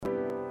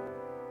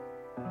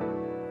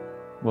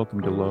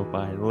Welcome to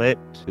Lo-Fi Lit.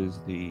 This is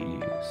the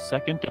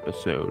second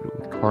episode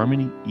with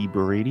Carmen E.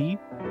 Brady.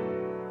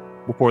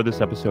 Before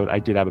this episode, I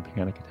did have a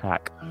panic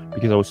attack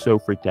because I was so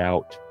freaked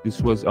out.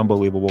 This was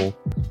unbelievable.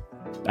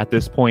 At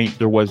this point,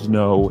 there was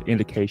no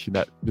indication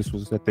that this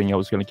was the thing I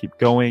was going to keep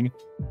going.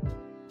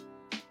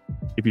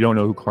 If you don't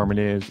know who Carmen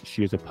is,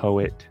 she is a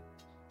poet.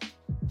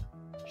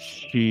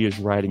 She is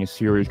writing a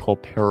series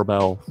called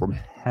Parabel from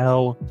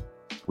Hell.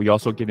 We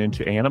also get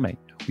into anime.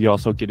 We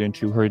also get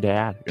into her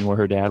dad and where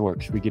her dad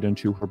works. We get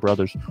into her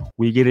brothers.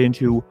 We get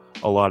into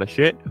a lot of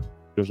shit.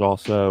 There's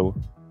also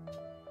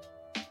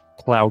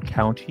Cloud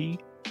County,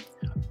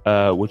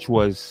 which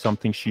was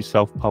something she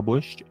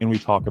self-published, and we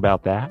talk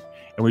about that.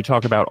 And we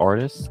talk about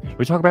artists.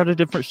 We talk about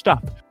different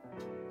stuff.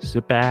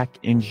 Sit back,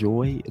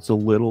 enjoy. It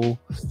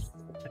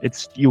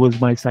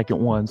was my second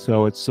one,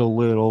 so it's a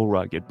little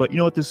rugged. But you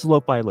know what? This is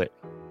Lo-Fi Lit.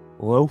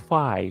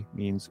 Lo-Fi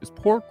means it's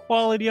poor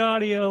quality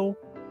audio.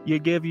 You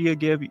give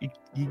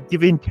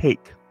and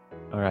take.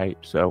 All right.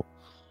 So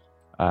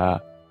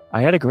I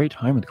had a great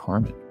time with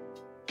Carmen.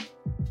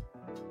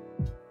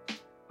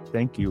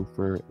 Thank you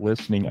for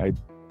listening. I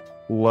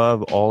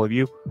love all of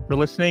you for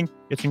listening.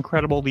 It's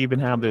incredible to even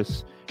have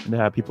this and to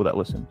have people that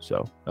listen.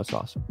 So that's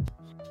awesome.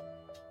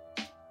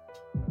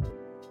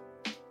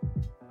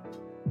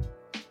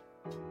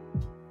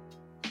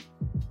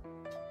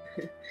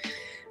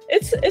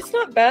 It's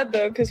not bad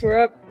though, because we're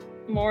up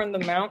more in the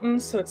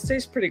mountains, so it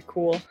stays pretty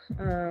cool.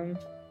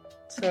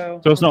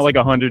 So it's not like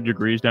 100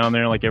 degrees down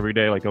there like every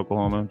day, like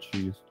Oklahoma.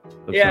 Jeez.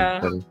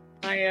 Yeah.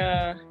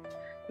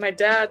 My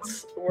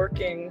dad's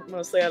working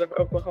mostly out of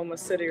Oklahoma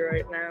City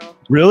right now.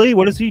 Really?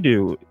 What does he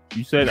do?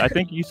 I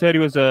think you said he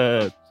was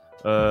a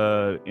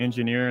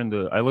engineer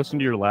I listened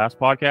to your last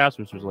podcast,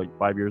 which was like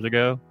 5 years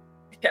ago.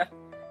 Yeah.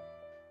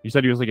 You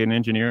said he was like an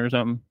engineer or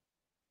something?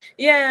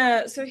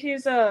 Yeah, so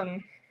he's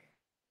a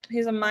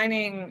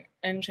mining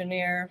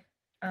engineer.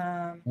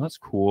 That's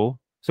cool.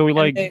 So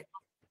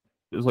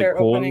they're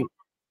opening a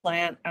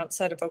plant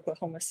outside of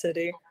Oklahoma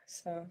City.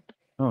 So.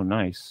 Oh,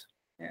 nice.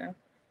 Yeah.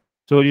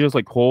 So he does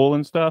like coal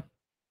and stuff?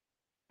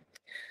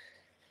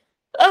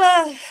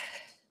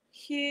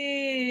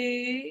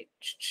 He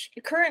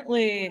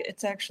currently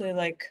it's actually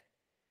like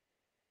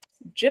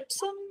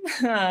gypsum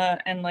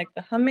and like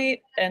the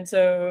hummate, and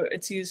so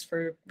it's used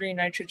for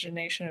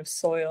re-nitrogenation of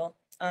soil.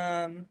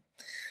 When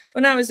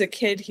I was a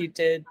kid, he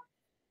did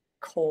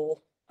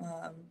coal.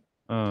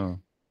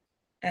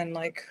 And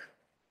like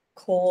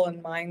coal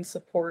and mine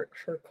support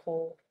for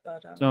coal.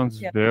 But sounds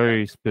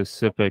very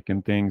specific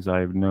and things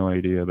I have no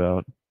idea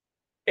about.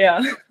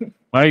 Yeah.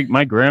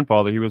 My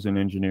grandfather, he was an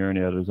engineer and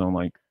he had his own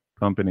like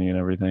company and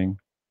everything.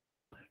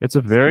 It's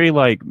a very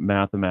like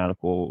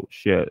mathematical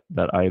shit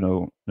that I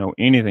don't know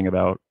anything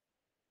about.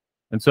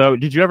 And so,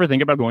 did you ever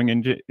think about going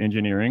into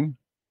engineering?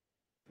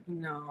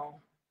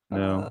 No.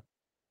 But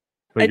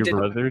your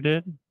brother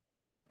did?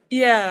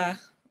 Yeah.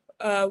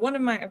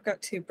 I've got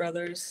two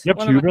brothers. You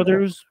have two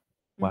brothers?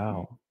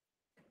 Wow.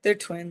 They're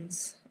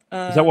twins.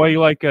 Is that why you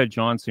like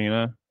John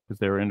Cena? Because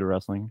they were into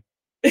wrestling?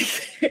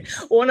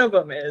 One of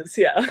them is,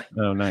 yeah.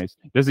 Oh, nice.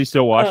 Does he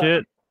still watch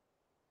it?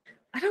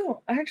 I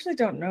actually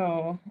don't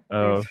know.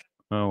 Oh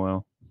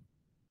well.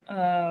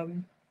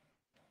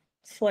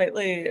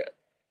 Slightly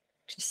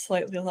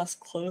less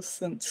close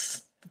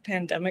since the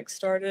pandemic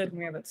started, and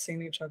we haven't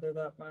seen each other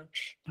that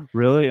much.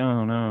 Really?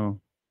 Oh no.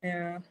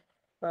 Yeah,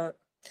 but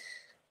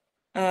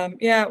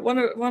yeah,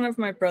 one of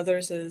my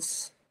brothers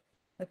is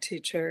a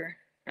teacher,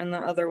 and the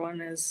other one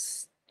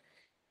is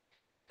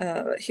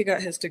he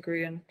got his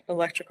degree in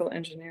electrical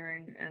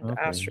engineering and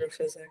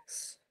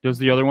astrophysics. Does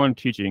the other one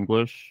teach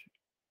English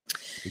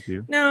with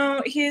you?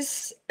 No,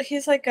 he's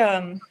like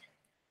I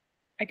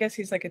guess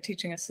he's like a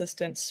teaching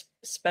assistant,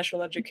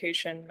 special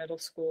education middle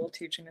school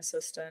teaching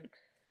assistant.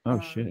 Oh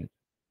shit.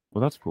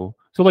 Well, that's cool.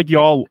 So like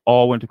y'all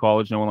all went to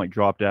college, no one like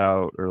dropped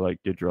out or like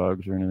did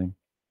drugs or anything?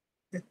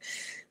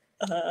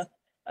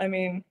 I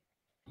mean,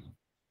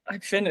 I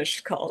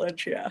finished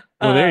college, yeah.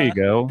 Well, there you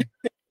go.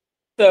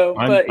 So,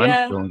 I'm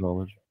still in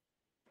college.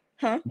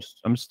 Huh?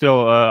 I'm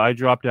still. I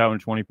dropped out in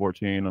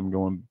 2014. I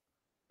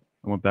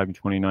went back in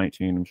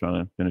 2019. I'm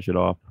trying to finish it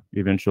off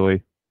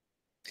eventually.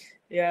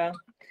 Yeah,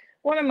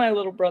 one of my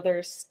little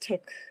brothers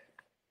took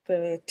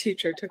a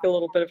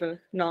little bit of a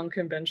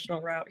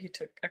non-conventional route. He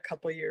took a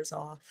couple years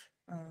off.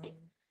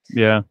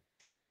 Yeah.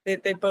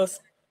 They both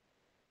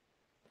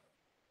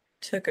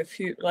took a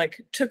few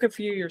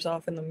years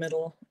off in the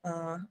middle,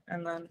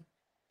 and then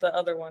the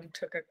other one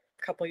took a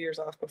couple years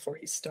off before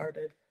he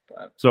started.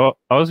 But. So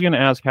I was gonna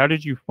ask, how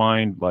did you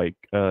find like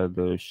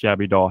the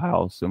Shabby Doll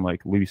House and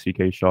like Louis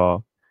C.K. Shaw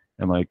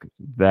and like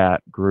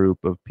that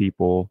group of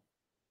people?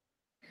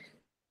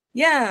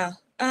 Yeah.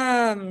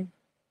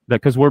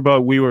 Because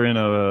we were in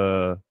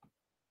a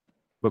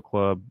book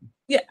club,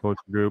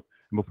 poetry group,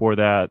 and before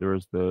that there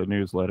was the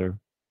newsletter.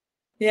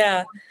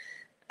 Yeah.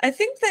 I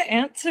think the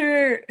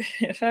answer,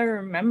 if I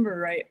remember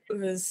right,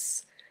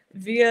 was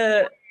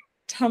via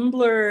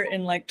Tumblr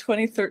in like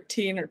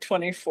 2013 or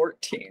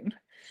 2014.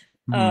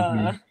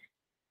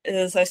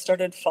 Is I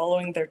started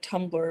following their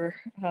Tumblr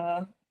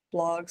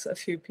blogs, a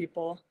few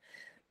people.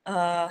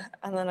 And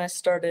then I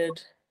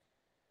started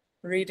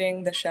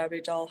reading The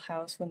Shabby Doll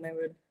House when they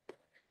would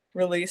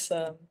release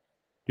them.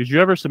 Did you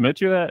ever submit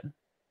to that?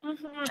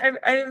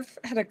 I've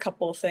had a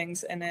couple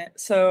things in it.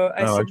 So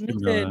I Oh, I should know that.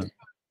 submitted,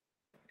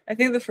 I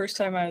think the first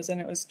time I was in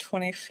it was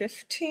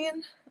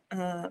 2015.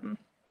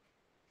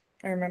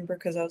 I remember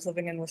because I was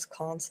living in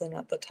Wisconsin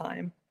at the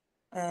time.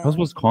 How's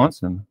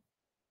Wisconsin?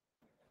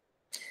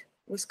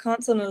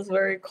 Wisconsin is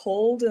very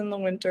cold in the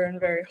winter and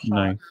very hot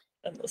Nice.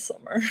 in the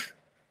summer.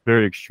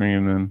 Very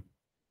extreme then.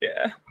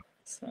 Yeah.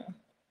 So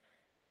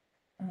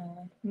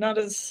not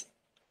as,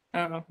 I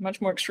don't know,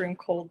 much more extreme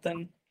cold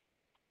than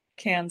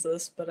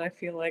Kansas, but I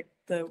feel like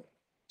the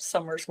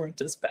summers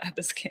weren't as bad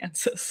as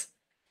Kansas.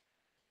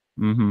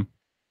 Mm-hmm.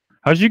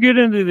 How'd you get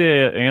into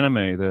the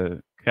anime,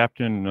 the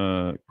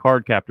Captain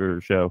Card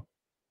Captor show?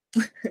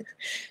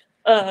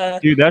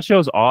 Dude, that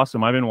show's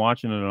awesome. I've been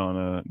watching it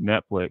on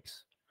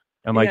Netflix,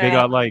 and like they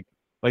Yeah. got like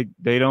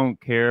they don't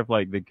care if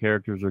like the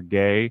characters are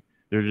gay.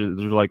 They're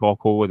like all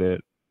cool with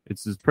it.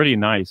 It's just pretty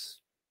nice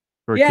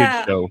for a kid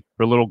Yeah. show,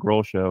 for a little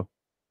girl show.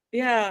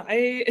 Yeah,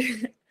 I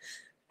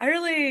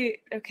really,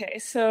 okay,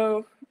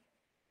 so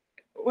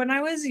when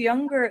I was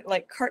younger,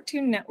 like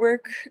Cartoon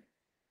Network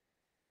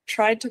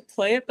tried to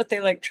play it, but they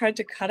like tried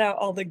to cut out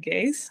all the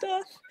gay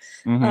stuff.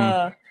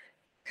 Mm-hmm.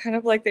 Kind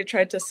of like they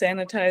tried to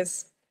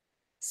sanitize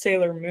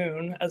Sailor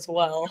Moon as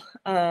well.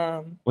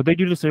 What they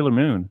do to Sailor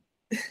Moon?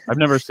 I've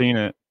never seen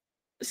it.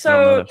 I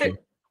don't know So that show.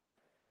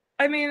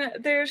 I mean,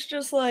 there's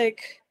just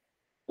like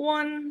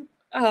one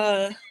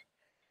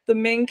the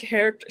main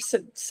character,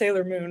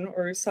 Sailor Moon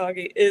or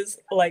Usagi, is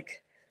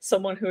like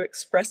someone who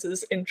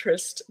expresses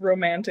interest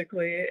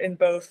romantically in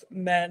both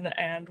men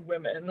and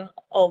women,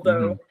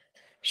 although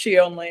she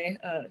only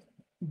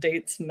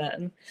dates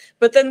men.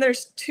 But then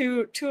there's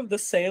two of the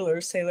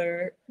sailors,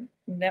 Sailor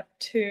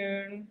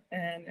Neptune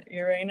and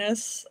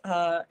Uranus.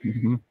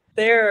 Mm-hmm.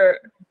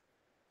 They're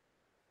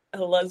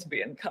a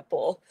lesbian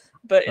couple,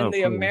 but in Oh,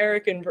 the cool.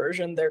 American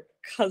version, they're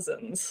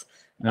cousins.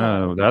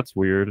 Oh, that's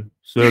weird.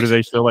 So do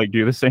they still like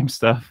do the same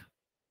stuff?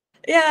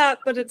 Yeah,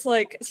 but it's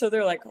like, so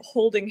they're like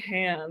holding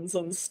hands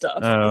and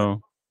stuff.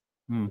 Oh,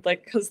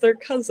 Like, because they're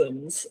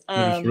cousins.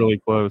 they're just really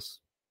close.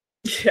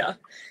 Yeah.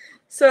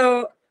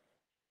 So,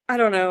 I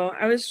don't know.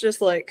 I was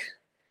just like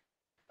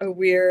a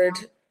weird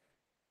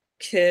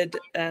kid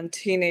and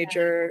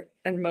teenager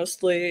and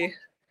mostly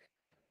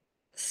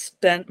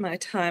spent my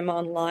time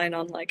online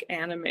on like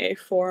anime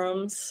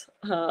forums.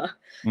 I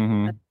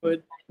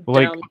would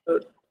Like,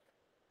 download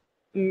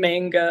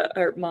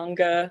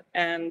manga,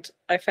 and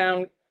I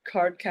found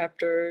Card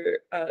Captor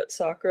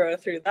Sakura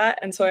through that,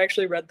 and so I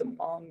actually read the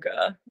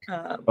manga.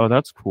 oh,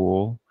 that's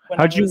cool. When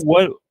I How'd you was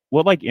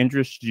what like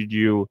interested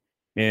you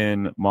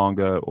in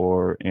manga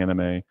or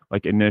anime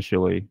like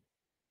initially?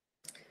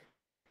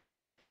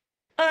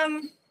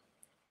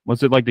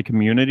 Was it like the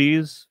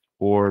communities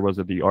or was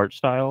it the art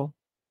style?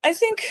 I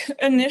think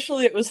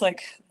initially it was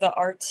like the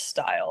art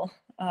style.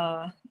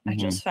 I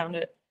just found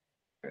it.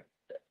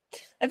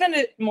 I found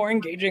it more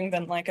engaging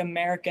than like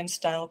American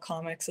style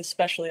comics,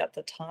 especially at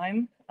the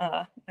time.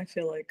 I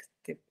feel like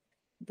they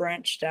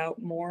branched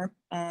out more.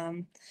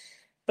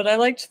 But I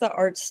liked the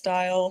art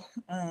style.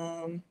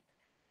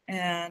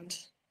 And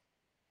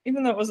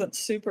even though it wasn't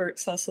super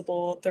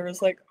accessible, there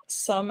was like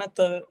some at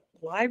the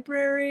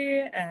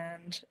library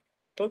and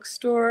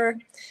bookstore.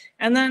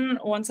 And then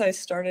once I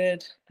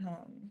started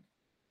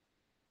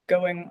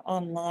going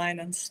online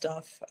and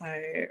stuff,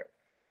 I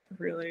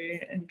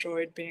really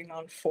enjoyed being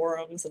on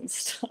forums and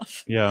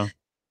stuff. Yeah.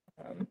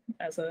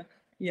 As a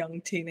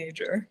young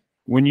teenager.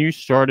 When you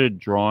started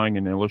drawing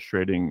and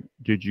illustrating,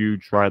 did you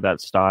try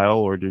that style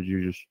or did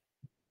you just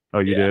Oh,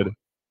 you did?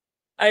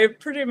 I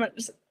pretty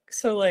much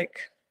so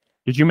like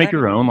Did you make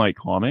your own like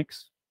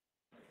comics?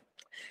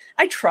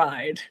 I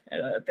tried.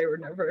 They were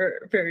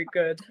never very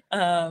good.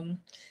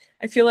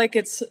 I feel like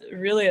it's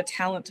really a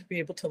talent to be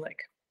able to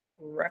like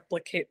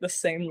replicate the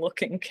same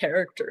looking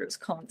characters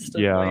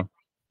constantly.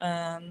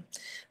 Yeah.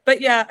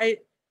 But yeah, I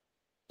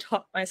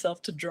taught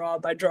myself to draw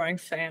by drawing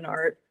fan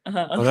art.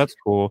 Oh, that's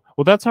cool.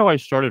 Well, that's how I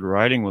started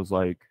writing was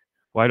like,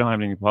 well, I don't have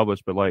anything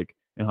published, but like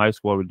in high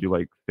school, I would do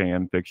like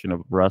fan fiction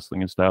of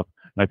wrestling and stuff.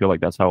 And I feel like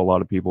that's how a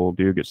lot of people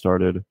do get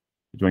started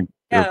doing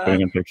their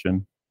fan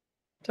fiction.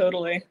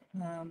 Totally.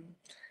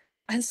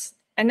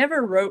 I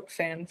never wrote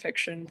fan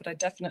fiction, but I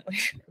definitely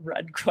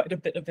read quite a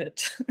bit of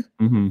it.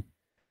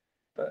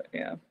 But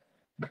yeah.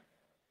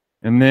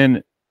 And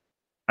then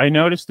I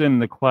noticed in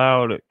the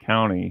Cloud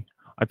County,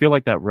 I feel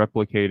like that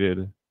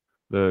replicated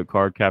the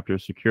Card Captor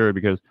Secure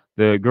because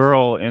the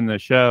girl in the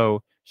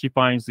show, she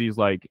finds these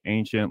like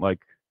ancient like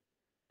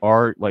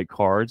art like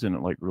cards and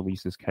it like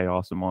releases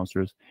chaos and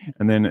monsters.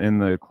 And then in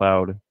the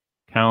Cloud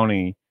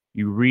County,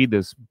 you read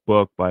this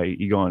book by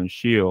Egon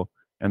Schiele,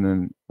 and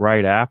then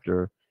right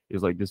after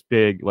is like this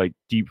big like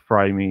deep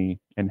fry me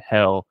in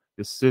hell,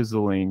 this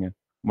sizzling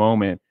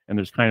moment, and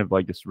there's kind of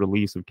like this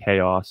release of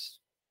chaos,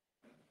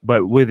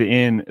 but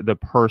within the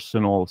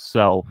personal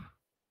self,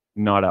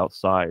 not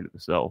outside the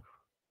self.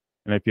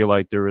 And I feel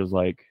like there was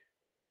like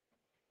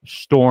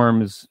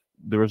storms.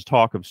 There was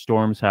talk of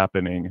storms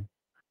happening,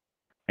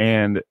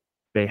 and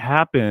they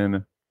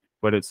happen,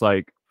 but it's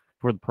like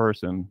for the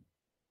person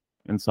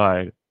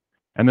inside.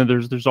 And then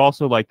there's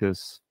also like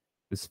this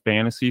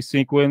fantasy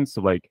sequence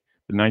of like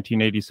the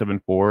 1987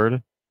 Ford,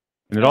 and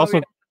it Oh yeah.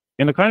 also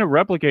and it kind of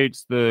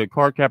replicates the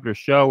Card Captor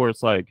show where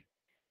it's like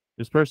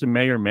this person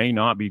may or may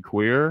not be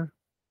queer,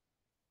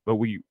 but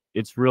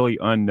it's really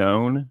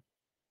unknown,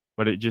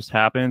 but it just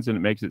happens and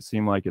it makes it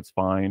seem like it's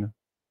fine.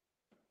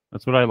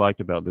 That's what I liked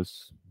about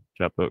this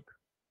chapbook.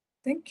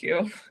 Thank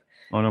you.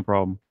 Oh, no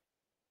problem.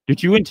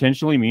 Did you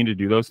intentionally mean to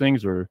do those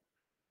things, or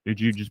did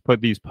you just put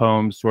these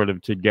poems sort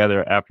of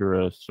together after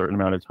a certain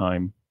amount of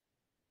time?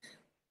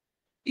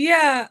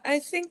 Yeah, I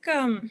think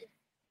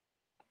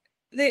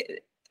they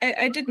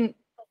I didn't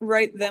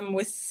write them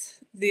with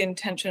the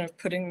intention of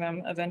putting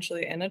them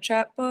eventually in a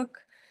chapbook.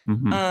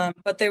 Mm-hmm.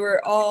 But they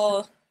were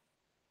all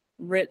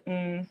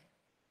written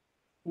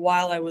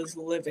while I was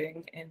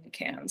living in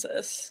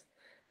Kansas,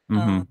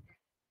 Mm-hmm.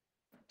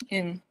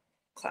 in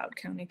Cloud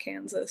County,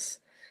 Kansas.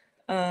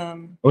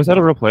 Um, Oh, is that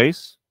a real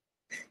place?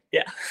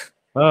 yeah.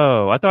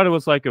 Oh, I thought it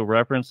was like a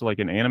reference to like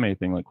an anime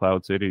thing, like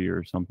Cloud City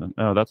or something.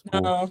 Oh, that's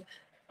cool. No.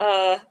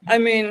 I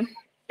mean,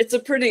 it's a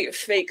pretty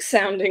fake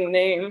sounding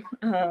name,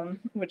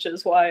 which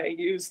is why I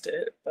used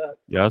it, but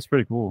Yeah, that's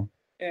pretty cool.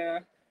 yeah.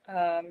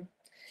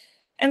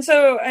 And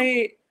so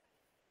I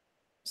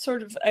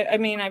sort of, I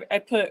mean, I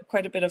put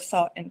quite a bit of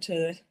thought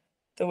into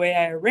the way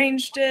I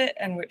arranged it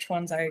and which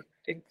ones I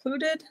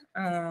included.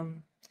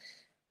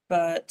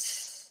 But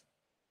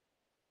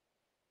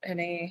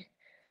any,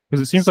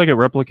 Because it seems like it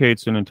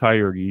replicates an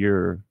entire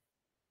year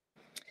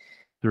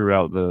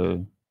throughout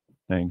the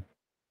thing.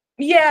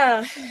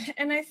 yeah,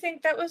 and I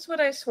think that was what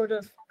I sort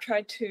of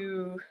tried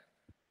to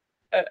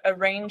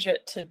arrange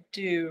it to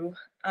do.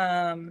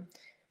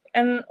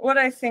 And what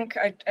I think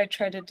I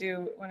try to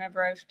do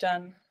whenever I've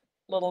done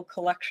little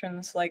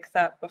collections like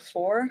that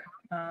before,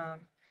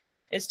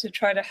 is to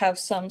try to have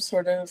some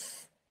sort of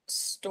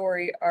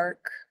story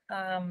arc.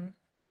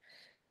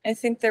 I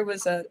think there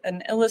was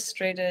an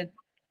illustrated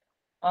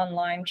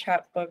online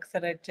chapbook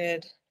that I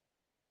did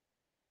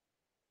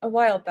a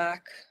while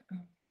back,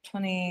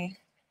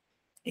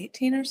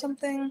 2018 or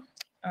something,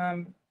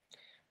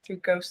 through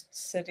Ghost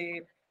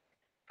City The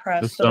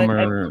Press.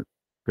 summer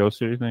Ghost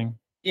City thing.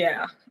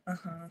 Yeah.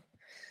 Uh-huh.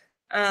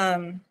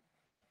 Um,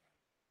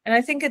 and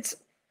I think it's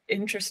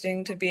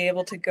interesting to be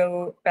able to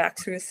go back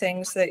through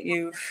things that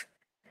you've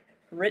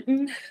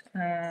written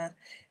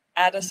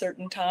at a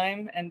certain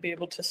time and be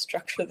able to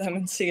structure them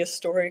and see a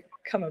story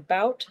come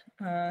about.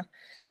 Do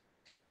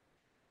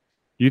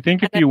you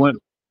think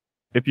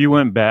if you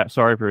went back,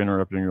 sorry for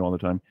interrupting you all the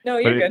time, No,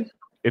 but you're good.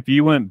 if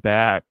you went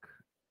back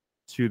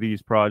to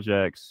these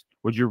projects,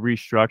 would you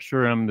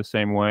restructure them the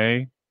same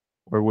way,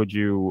 or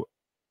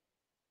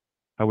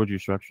how would you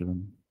structure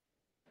them?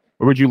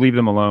 Or would you leave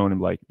them alone and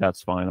be like,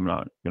 that's fine, I'm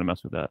not gonna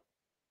mess with that?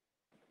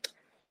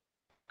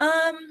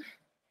 Um,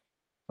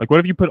 Like, what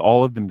if you put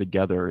all of them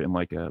together in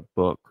like a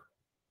book?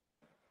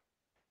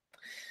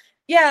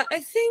 yeah, I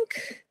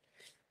think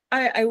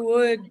I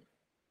would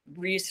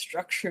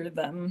restructure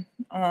them.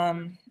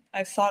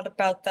 I've thought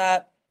about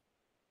that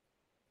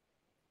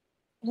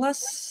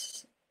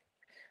less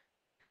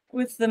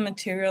with the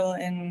material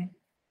in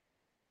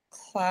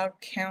Cloud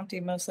County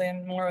mostly,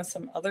 and more with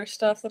some other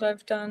stuff that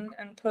I've done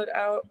and put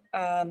out,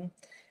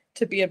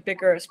 to be a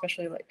bigger,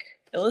 especially like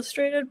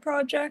illustrated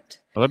project.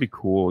 Oh, that'd be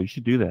cool. You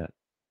should do that.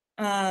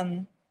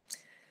 Um,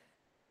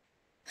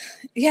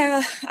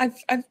 yeah,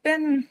 I've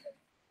been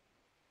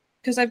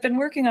because I've been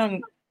working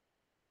on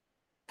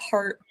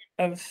part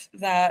of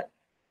that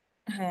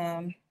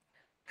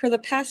for the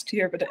past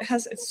year, but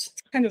it's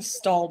kind of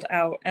stalled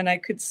out, and I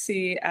could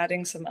see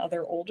adding some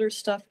other older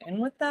stuff in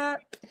with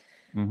that.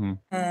 Hmm.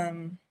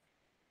 Um,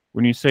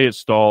 When you say it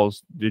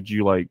stalls, did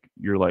you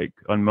you're like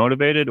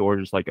unmotivated, or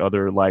just like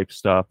other life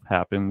stuff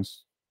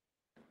happens?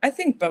 I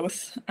think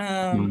both.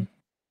 Mm.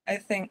 I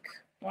think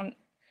when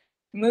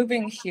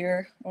moving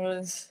here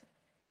was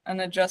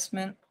an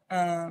adjustment,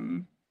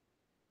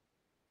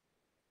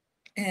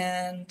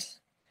 and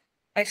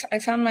I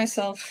found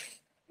myself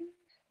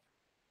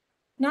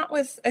not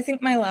with, I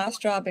think my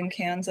last job in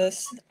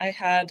Kansas, I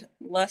had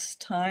less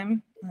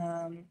time,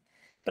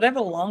 but I have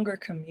a longer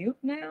commute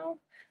now.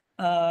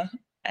 Uh,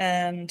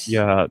 and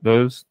Yeah,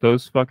 those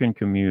fucking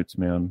commutes,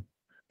 man.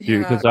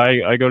 Dude, yeah, because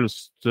I go to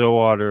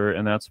Stillwater,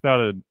 and that's about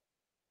a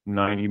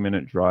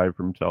 90-minute drive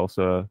from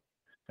Tulsa.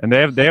 And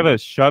they have a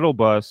shuttle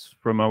bus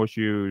from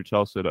OSU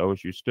Tulsa to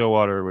OSU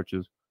Stillwater, which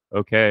is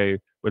okay,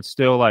 but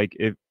still like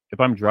if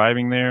I'm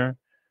driving there,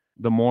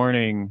 the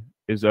morning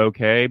is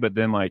okay, but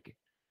then like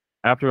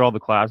after all the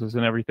classes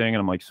and everything,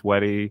 and I'm like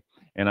sweaty,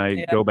 and I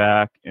yeah, go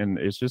back, and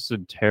it's just a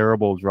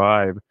terrible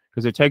drive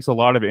because it takes a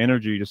lot of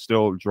energy to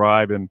still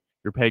drive, and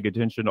you're paying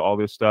attention to all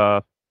this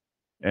stuff,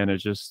 and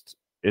it's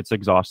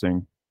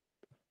exhausting.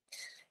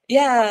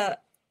 yeah,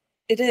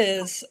 it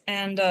is.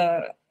 And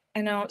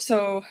I know,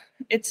 so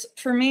it's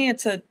for me,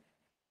 it's a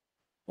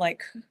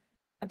like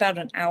about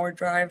an hour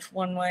drive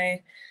one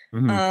way.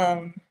 Hmm.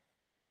 Um,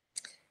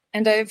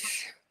 And I've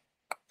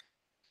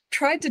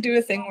tried to do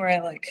a thing where I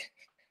like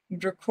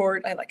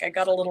record. I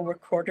got a little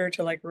recorder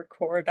to like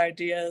record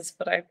ideas,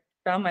 but I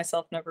found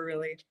myself never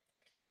really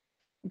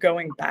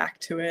going back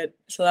to it.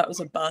 So that was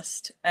a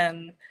bust.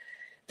 And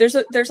there's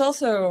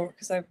also,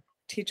 because I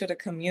teach at a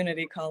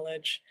community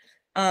college,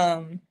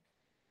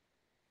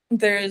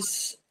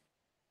 there's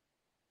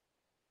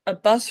a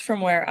bus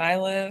from where I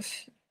live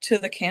to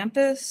the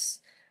campus,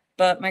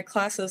 but my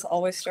classes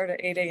always start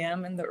at 8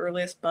 a.m. and the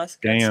earliest bus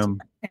gets to Damn.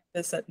 the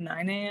campus at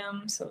 9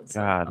 a.m. So it's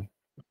like God.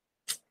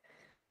 not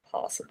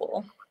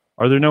possible.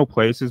 Are there no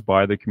places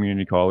by the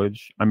community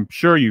college? I'm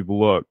sure you've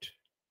looked.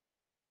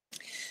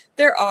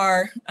 There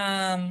are.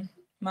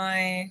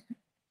 My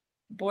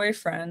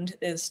boyfriend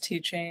is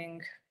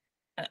teaching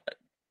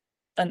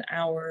an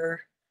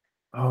hour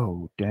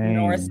Oh, dang.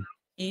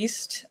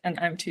 northeast, and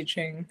I'm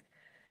teaching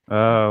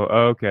Oh,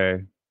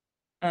 okay.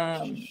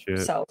 Shit.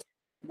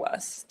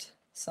 southwest.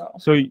 So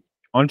So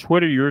on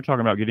Twitter, you were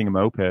talking about getting a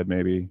moped,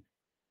 maybe.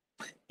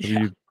 Have yeah,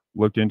 you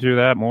looked into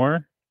that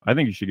more? I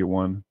think you should get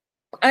one.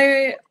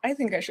 I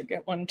think I should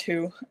get one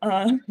too.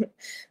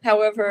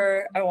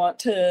 However, I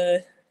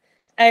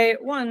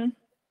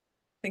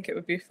think it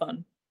would be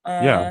fun.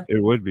 Yeah,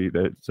 it would be.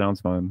 That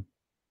sounds fun.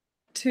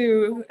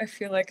 Two, I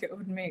feel like it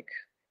would make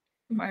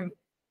my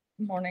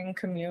morning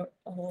commute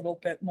a little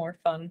bit more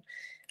fun.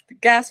 The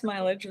gas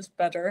mileage is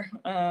better,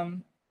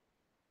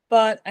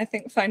 but I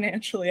think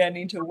financially I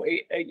need to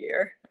wait a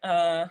year.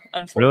 Really?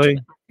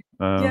 Unfortunately,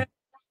 Uh, yeah.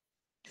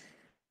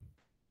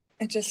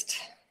 I just,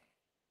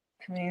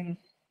 I mean,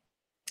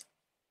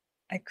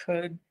 I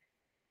could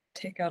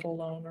take out a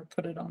loan or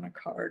put it on a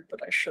card,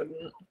 but I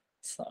shouldn't.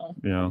 So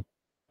yeah.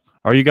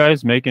 Are you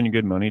guys making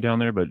good money down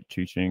there, but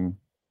teaching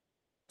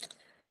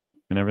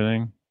and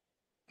everything?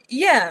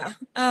 yeah.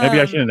 Maybe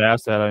I shouldn't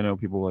ask that. I know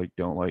people like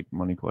don't like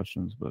money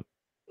questions, but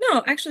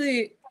No,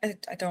 actually, I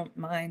don't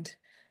mind.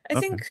 I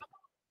okay. think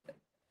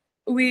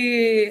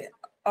we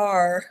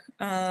are.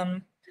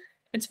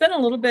 It's been a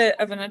little bit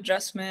of an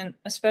adjustment,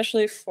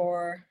 especially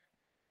for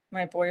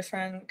my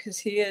boyfriend,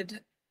 because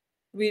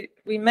we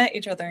met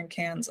each other in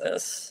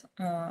Kansas,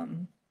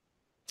 and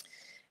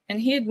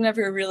he had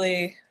never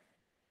really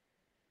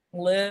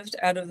lived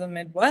out of the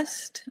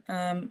Midwest.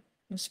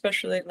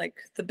 Especially like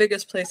the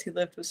biggest place he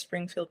lived was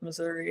Springfield,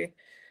 Missouri,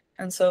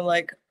 and so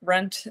like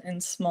rent in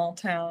small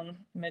town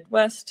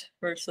Midwest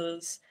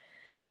versus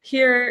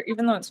here,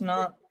 even though it's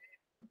not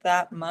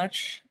that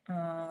much,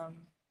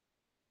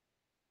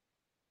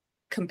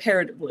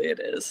 comparatively it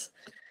is.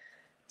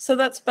 So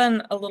that's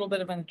been a little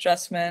bit of an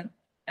adjustment.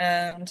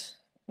 And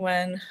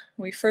when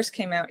we first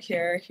came out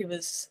here,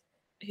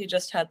 he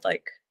just had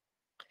like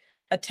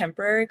a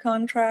temporary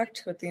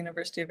contract with the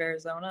University of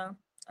Arizona,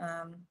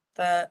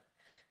 that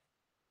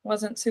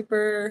wasn't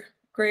super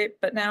great,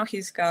 but now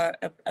he's got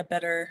a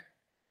better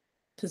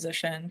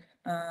position,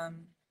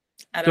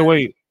 at So a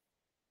wait,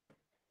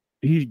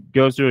 he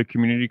goes to a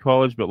community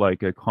college, but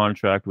like a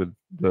contract with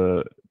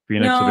the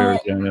Phoenix of no.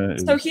 Arizona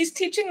So is. he's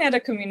teaching at a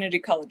community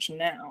college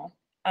now.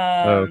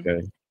 Oh, Um,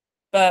 okay.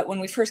 but when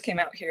we first came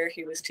out here,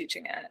 he was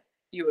teaching at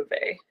U of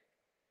A.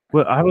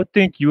 Well, I would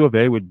think U of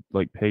A would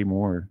like pay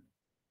more.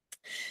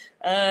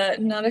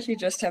 Not if you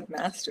just have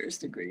master's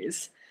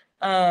degrees.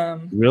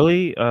 Um,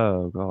 Really?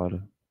 Oh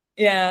God.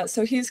 yeah,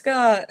 so he's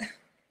got,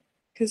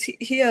 because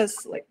he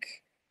has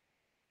like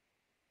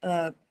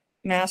a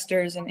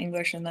master's in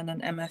English and then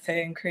an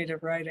MFA in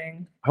creative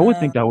writing. I would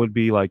think that would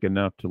be like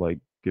enough to like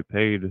get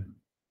paid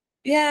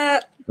Yeah,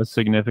 a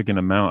significant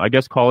amount. I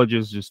guess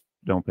colleges just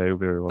don't pay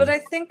very but well. I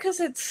think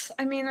because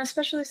I mean,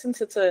 especially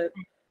since it's a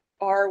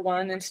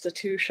R1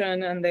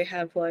 institution and they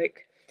have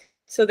like,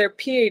 so their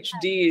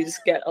PhDs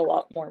get a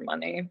lot more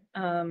money.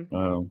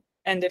 Oh,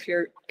 And if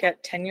you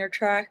get tenure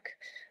track,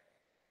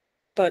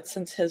 but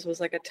since his was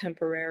like a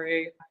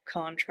temporary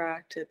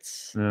contract,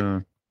 yeah.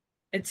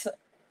 it's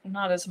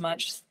not as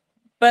much.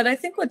 But I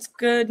think what's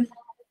good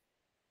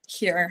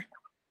here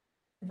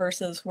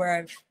versus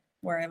where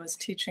I was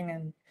teaching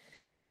in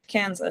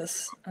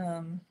Kansas,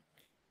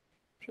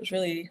 which was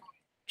really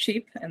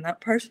cheap, and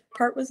that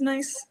part was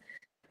nice.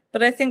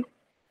 But I think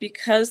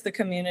because the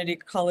community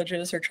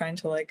colleges are trying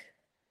to like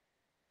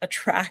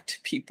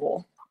attract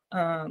people,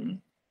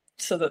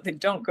 so that they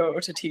don't go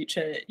to teach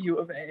at U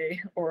of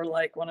A or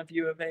like one of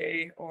U of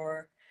A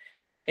or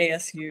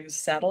ASU's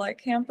satellite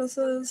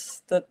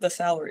campuses, the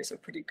salaries are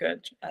pretty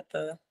good at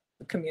the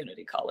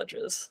community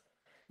colleges.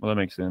 Well, that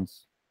makes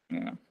sense.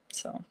 Yeah.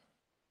 So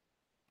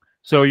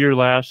So your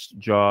last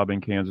job in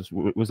Kansas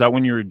was that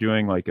when you were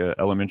doing like a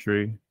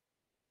elementary?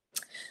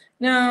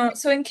 no,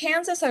 so in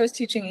Kansas I was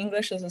teaching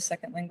English as a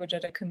second language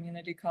at a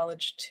community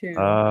college too.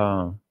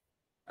 Ah,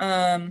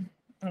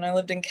 When I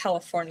lived in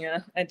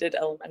California, I did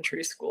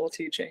elementary school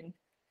teaching.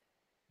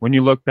 when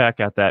you look back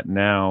at that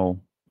now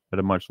at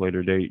a much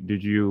later date,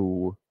 did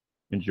you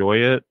enjoy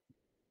it,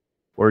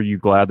 or are you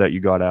glad that you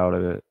got out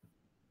of it?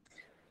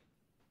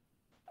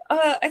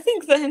 I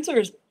think the answer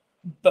is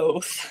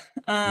both.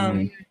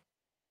 Hmm.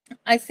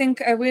 I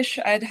think I wish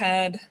I'd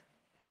had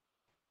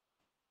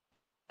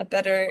a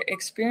better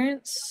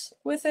experience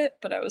with it,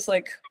 but I was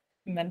like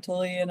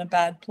mentally in a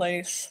bad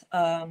place.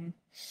 Oh,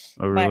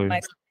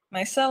 really?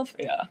 Myself,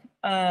 yeah.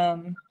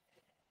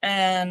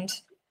 And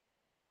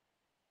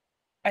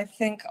I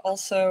think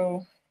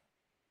also,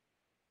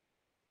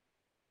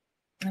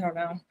 I don't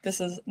know,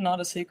 this is not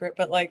a secret,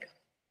 but like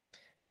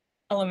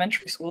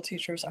elementary school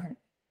teachers aren't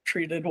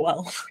treated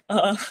well.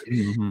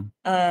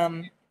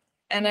 Mm-hmm.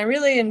 And I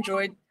really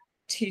enjoyed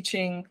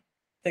teaching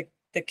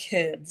the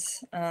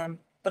kids,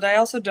 but I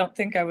also don't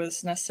think I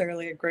was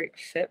necessarily a great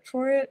fit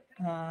for it.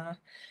 And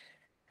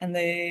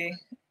I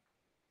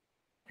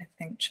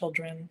think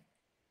children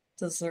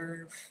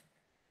deserve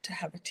to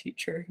have a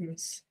teacher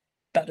who's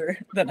better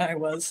than I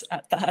was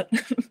at that.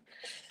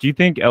 Do you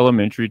think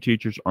elementary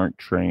teachers aren't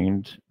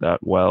trained that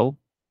well,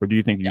 or do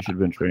you think you Yeah. should have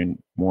been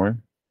trained more?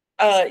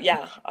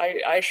 Yeah,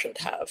 I should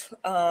have.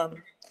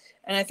 And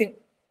I think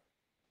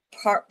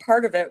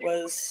part of it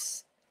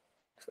was,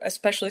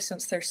 especially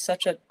since there's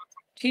such a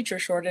teacher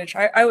shortage,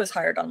 I was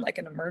hired on like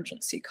an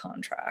emergency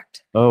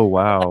contract, Oh,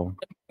 wow.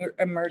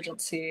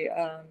 emergency,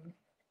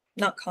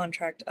 not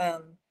contract,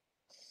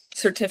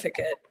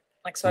 certificate.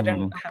 Like, so I Hmm.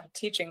 didn't have a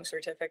teaching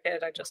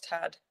certificate. I just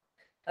had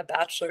a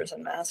bachelor's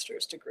and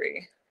master's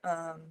degree.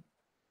 I mean,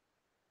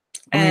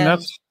 And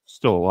that's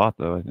still a lot,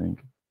 though, I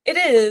think. it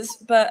is,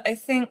 but I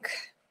think,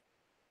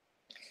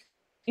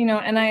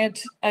 and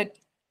I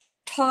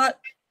taught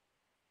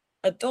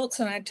adults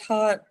and I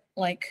taught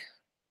like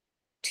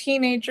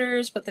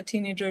teenagers, but the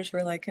teenagers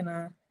were like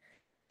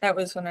that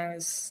was when I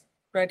was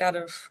right out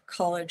of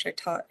college. I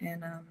taught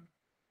in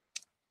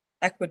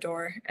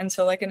Ecuador. And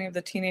so like any of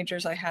the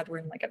teenagers I had were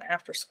in like an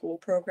after school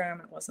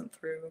program. It wasn't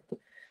through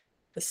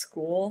the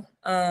school.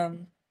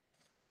 And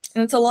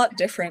it's a lot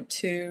different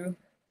to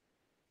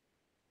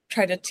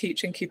try to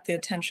teach and keep the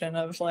attention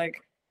of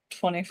like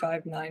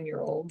 25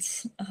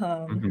 9-year-olds.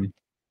 Hmm.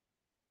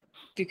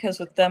 Because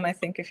with them, I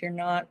think if you're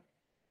not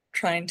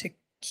trying to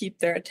keep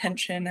their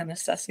attention and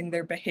assessing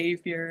their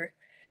behavior,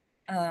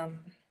 um,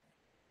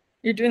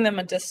 you're doing them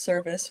a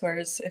disservice.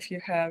 Whereas if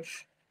you have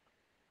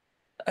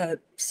a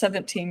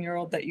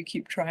 17-year-old that you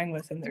keep trying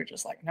with and they're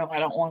just like, no, I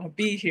don't want to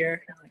be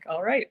here. You're like,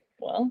 all right,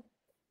 well.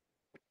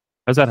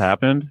 Has that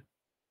happened?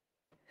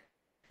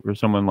 Where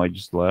someone like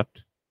just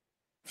left?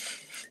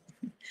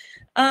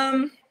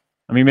 Um,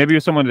 I mean, maybe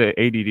if someone with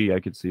ADD, I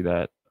could see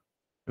that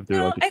if they're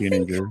no, like a I think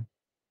teenager.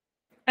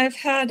 I've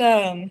had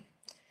a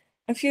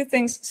few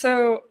things.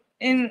 So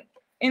in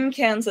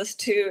Kansas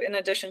too, in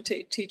addition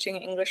to teaching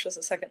English as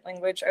a second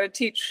language, I would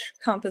teach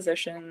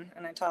composition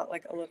and I taught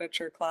like a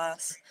literature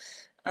class.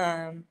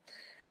 Um,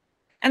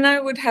 and I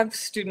would have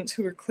students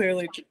who were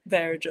clearly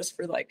there just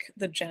for like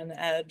the gen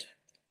ed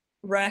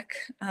rec,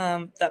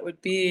 that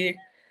would be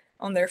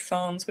on their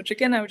phones, which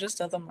again, I would just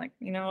tell them like,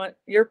 you know what,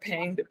 you're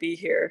paying to be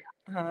here,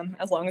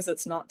 as long as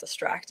it's not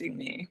distracting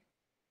me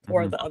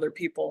or Hmm. the other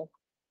people,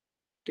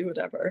 do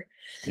whatever.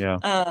 Yeah.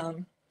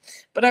 Um,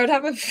 but I would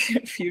have a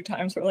few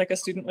times where like a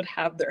student would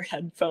have their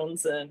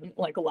headphones in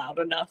like loud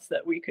enough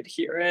that we could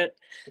hear it,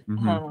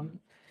 Hmm. um,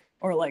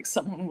 or like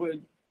someone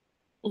would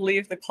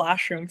leave the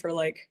classroom for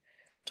like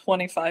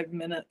 25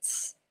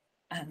 minutes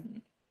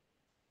and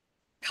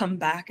come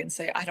back and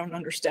say, I don't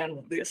understand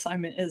what the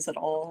assignment is at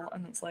all.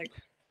 And it's like,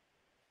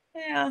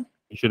 yeah,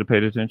 You should have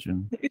paid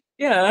attention.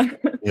 yeah.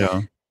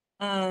 Yeah.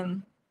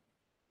 um,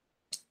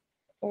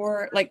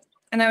 or like,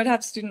 and I would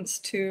have students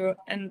too,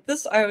 and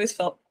this I always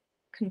felt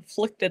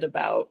conflicted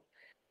about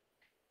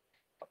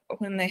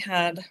when they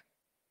had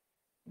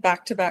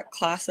back-to-back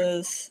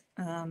classes,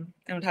 and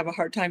would have a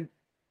hard time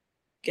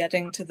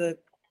getting to the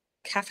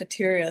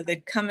cafeteria.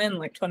 They'd come in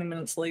like 20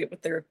 minutes late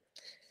with their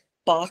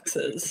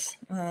boxes.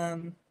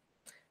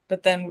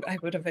 But then I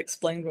would have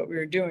explained what we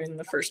were doing in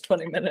the first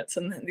 20 minutes,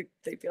 and then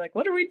they'd be like,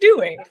 what are we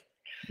doing?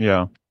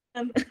 Yeah.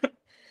 And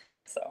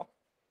so,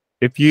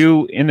 If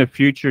you, in the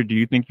future, do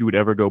you think you would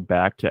ever go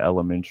back to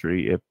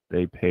elementary if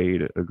they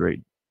paid a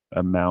great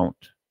amount?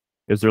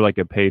 Is there like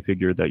a pay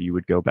figure that you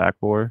would go back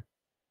for?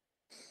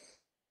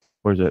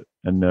 Or is it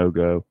a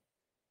no-go?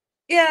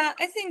 yeah,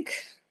 I think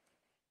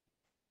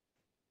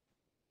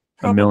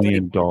A probably,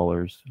 million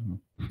dollars.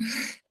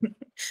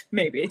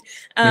 maybe,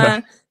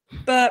 Yeah. uh,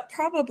 but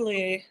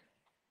probably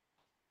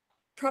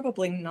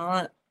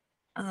not.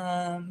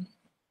 Um,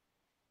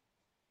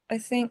 I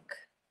think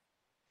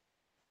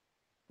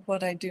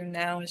what I do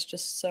now is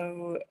just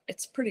so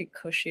it's pretty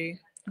cushy.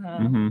 Hmm.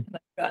 And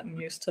I've gotten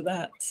used to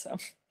that. So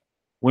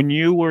When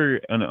you were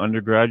an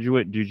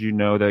undergraduate, did you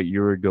know that you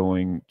were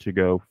going to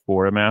go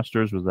for a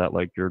master's? Was that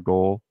like your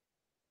goal?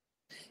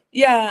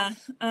 yeah,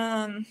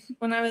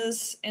 when I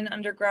was in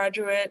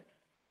undergraduate,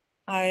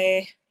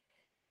 I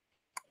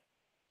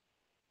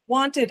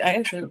I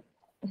actually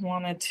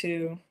wanted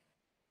to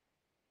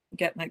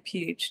get my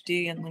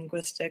PhD in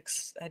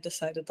linguistics. I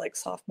decided like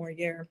sophomore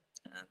year.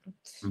 Um,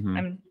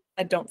 Hmm.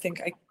 I don't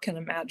think I can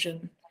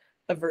imagine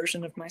a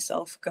version of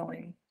myself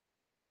going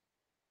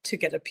to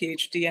get a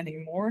PhD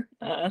anymore,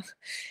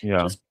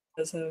 Yeah. just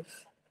because of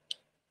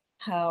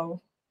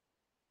how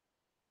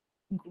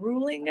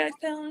grueling I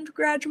found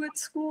graduate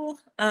school.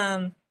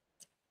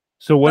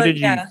 So what But did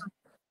you yeah,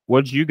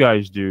 What'd you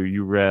guys do?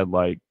 You read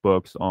like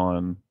books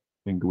on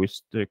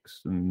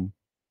linguistics and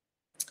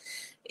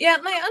Yeah,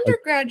 my like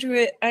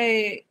undergraduate,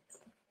 I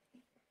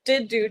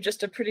did do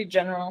just a pretty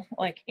general,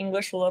 like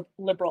English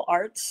liberal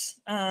arts,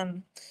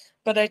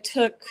 but I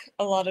took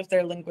a lot of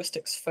their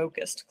linguistics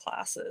focused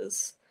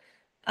classes.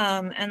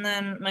 And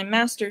then my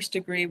master's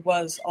degree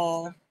was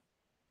all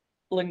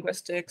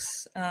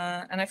linguistics,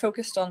 and I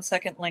focused on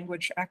second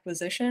language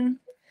acquisition,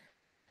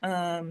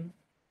 um,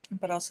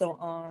 but also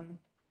on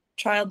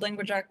child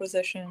language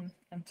acquisition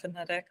and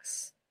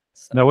phonetics.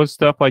 that So was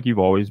stuff like you've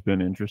always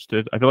been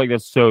interested. I feel like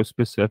that's so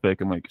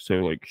specific and like so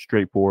like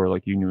straightforward.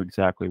 Like you knew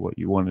exactly what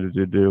you wanted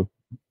to do.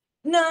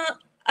 no,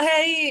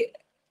 I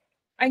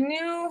I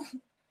knew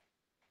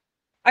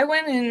I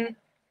went in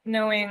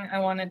knowing I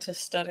wanted to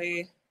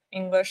study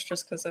English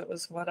just because it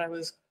was what I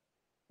was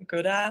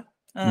good at.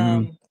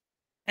 Hmm.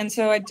 And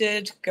so I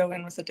did go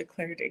in with a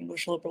declared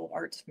English liberal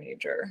arts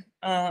major.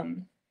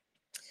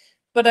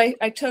 But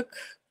I took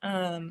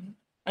an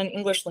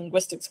English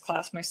linguistics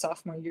class my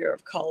sophomore year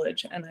of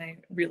college, and I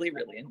really,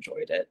 really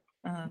enjoyed it.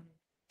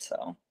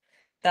 So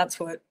that's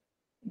what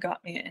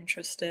got me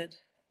interested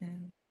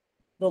in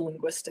the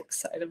linguistics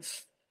side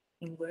of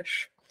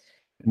English.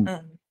 And,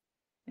 Um,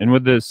 and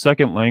with the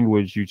second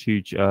language, you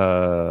teach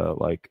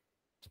like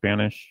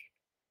Spanish.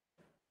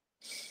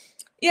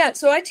 yeah,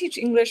 so I teach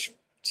English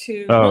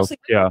to Oh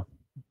yeah,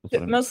 that's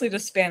what I meant. mostly to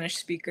Spanish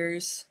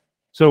speakers.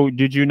 So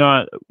did you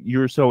not?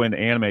 You're so into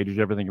anime. Did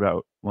you ever think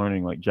about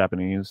learning like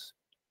Japanese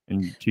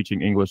and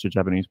teaching English to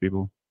Japanese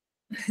people?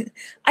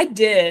 I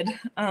did,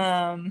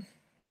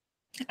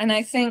 and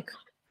I think,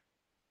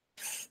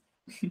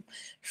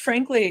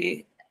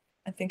 frankly,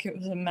 I think it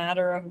was a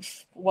matter of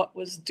what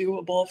was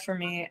doable for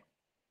me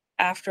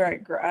after I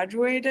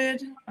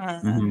graduated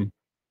Hmm.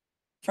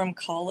 from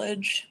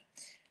college.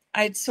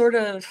 I'd sort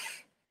of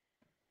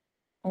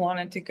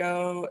wanted to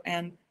go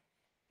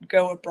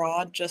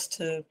abroad just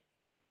to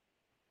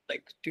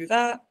like do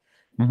that.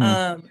 Hmm.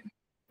 Um,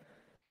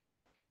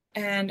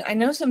 and I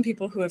know some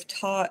people who have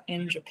taught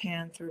in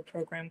Japan through a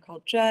program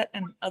called JET,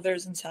 and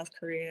others in South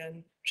Korea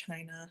and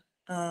China.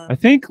 I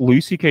think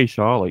Lucy K.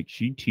 Shaw, like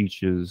she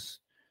teaches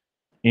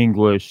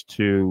English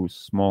to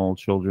small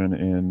children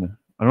in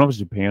I don't know if it's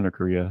Japan or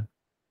Korea.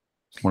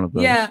 It's one of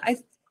Yeah,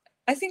 those.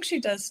 I think she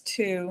does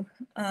too.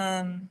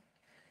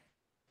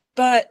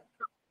 But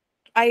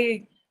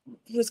I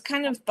was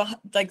kind of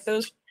like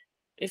those,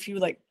 if you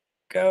like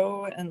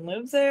go and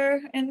live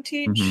there and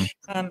Hmm. teach,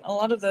 a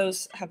lot of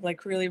those have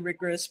like really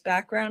rigorous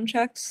background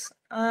checks,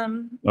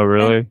 Oh, and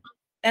really?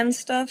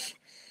 stuff.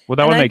 Well,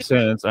 that And would make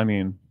sense. I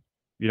mean,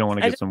 you don't want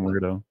to I get didn't, some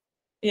weirdo.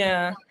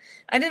 yeah,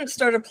 I didn't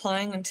start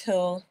applying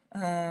until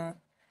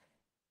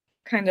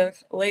kind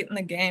of late in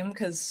the game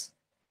because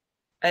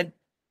I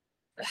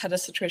had a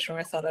situation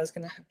where I thought I was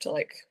going to have to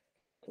like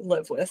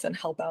live with and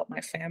help out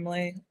my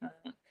family,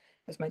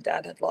 because my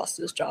dad had lost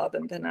his job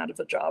and been out of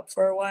a job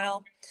for a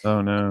while.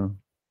 Oh no.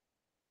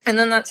 And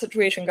then that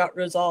situation got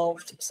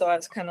resolved. So I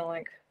was kind of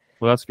like,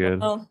 Well, that's good.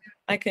 well,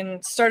 I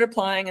can start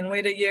applying and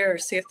wait a year or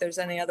see if there's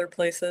any other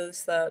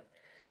places that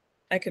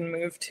I can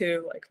move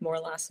to, like more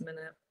last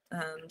minute.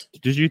 And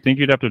Did you think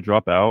you'd have to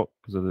drop out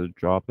because of the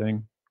job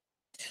thing?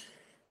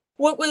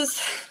 what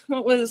was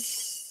what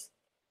was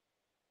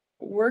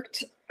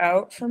worked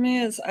out for me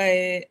is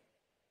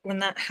when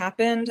that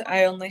happened,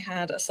 I only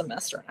had a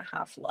semester and a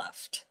half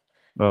left.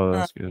 Oh, Um,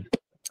 that's good.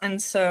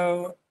 and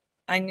so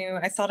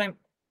I thought I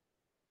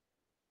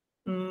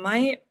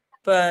might,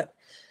 but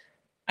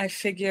I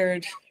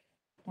figured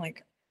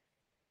like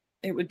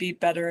it would be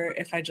better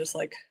if I just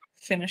like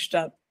finished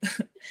up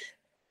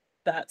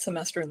that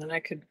semester and then I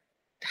could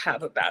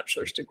have a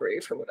bachelor's degree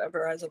for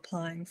whatever I was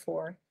applying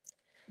for.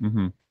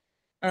 Hmm.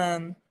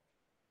 Um,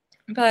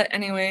 but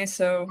anyway,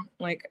 so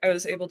like I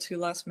was able to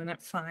last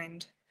minute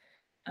find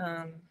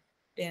um,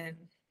 in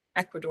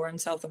Ecuador in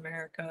South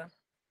America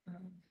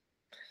um,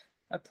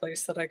 a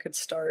place that I could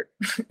start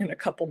in a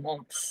couple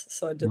months.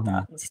 So I did Hmm.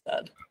 that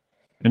instead.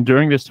 And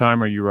during this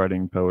time, are you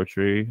writing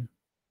poetry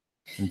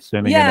and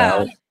sending it Yeah,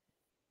 out?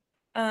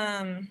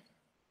 um,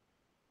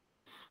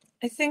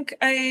 I think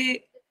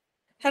I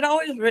had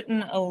always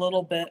written a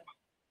little bit.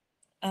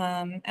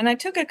 And I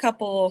took a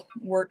couple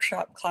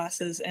workshop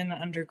classes in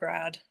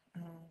undergrad.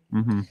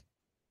 Hmm.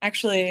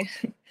 Actually,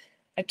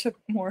 I took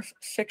more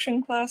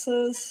fiction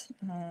classes,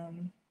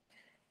 and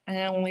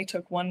I only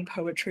took one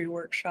poetry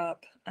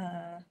workshop.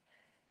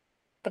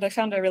 But I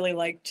found I really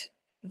liked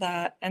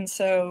that. And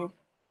so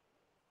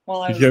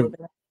while I Did was you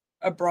living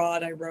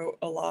abroad, I wrote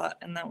a lot.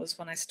 And that was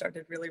when I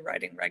started really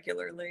writing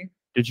regularly.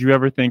 did you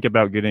ever think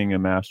about getting a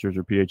master's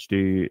or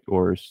PhD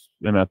or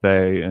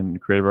MFA in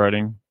creative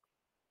writing?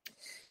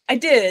 I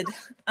did.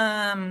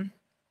 Um,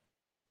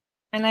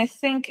 and I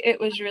think it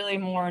was really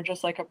more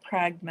just like a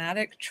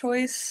pragmatic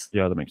choice.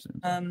 Yeah, that makes sense.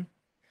 Um,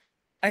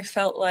 I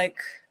felt like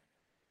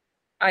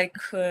I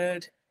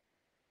could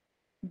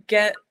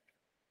get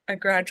a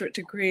graduate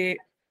degree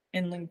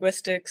in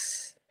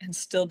linguistics and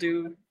still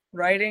do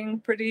writing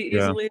pretty Yeah,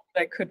 easily,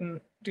 but I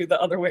couldn't do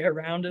the other way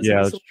around as yeah,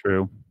 that's easily.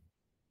 true.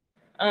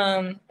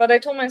 But I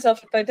told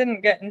myself if I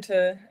didn't get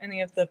into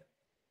any of the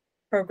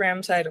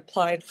programs I'd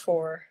applied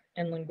for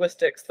in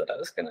linguistics that I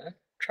was going to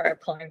try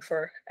applying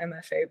for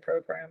MFA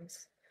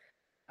programs.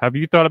 Have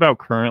you thought about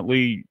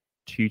currently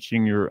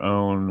teaching your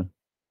own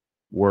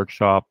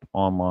workshop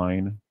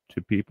online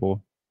to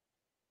people?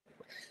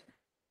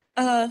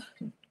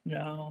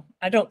 No,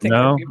 I don't think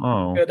I'd No? be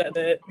Oh. good at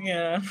it.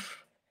 Yeah.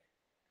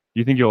 Do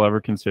you think you'll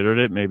ever consider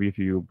it? Maybe if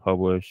you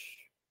publish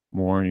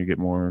more and you get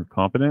more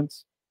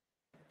confidence?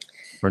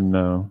 Or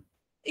no?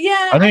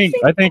 Yeah, I I think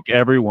think, I think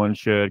everyone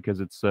should because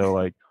it's so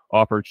like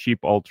offer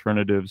cheap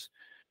alternatives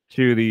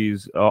to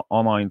these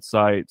online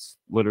sites,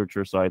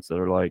 literature sites that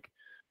are like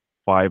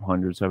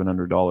 $500,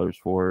 $700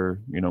 for,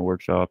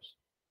 workshops.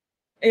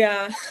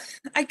 yeah,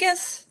 I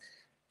guess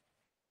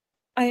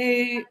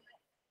I,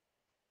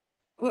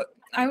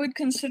 I would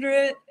consider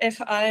it if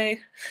I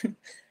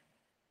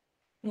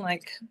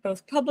like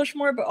both publish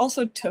more but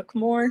also took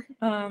more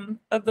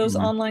of those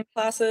Mhm. online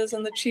classes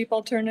and the cheap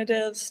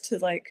alternatives to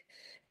like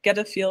get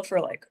a feel for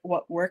like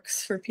what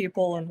works for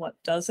people and what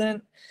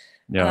doesn't.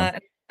 Yeah. uh,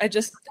 I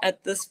just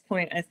at this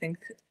point I think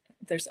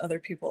there's other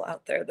people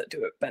out there that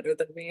do it better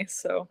than me,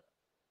 so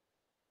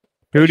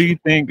they should.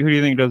 Who do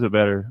you think does it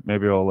better?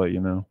 Maybe I'll let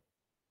you know.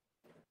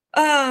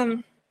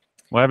 um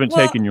Well, I haven't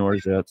well, taken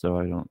yours yet, so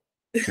I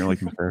can't really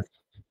compare.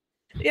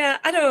 yeah,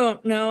 I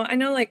don't know, I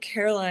know like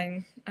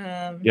Caroline.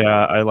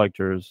 Yeah, I liked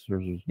hers.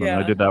 Hers was fun.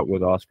 I Yeah, did that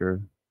with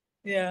Oscar.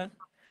 yeah,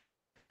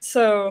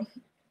 so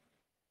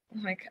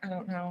like I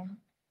don't know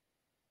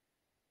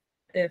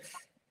if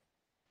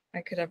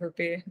I could ever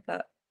be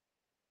that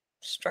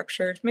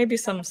structured. Maybe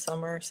some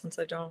summer since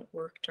I don't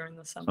work during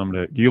the summer.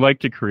 Someday. Do you like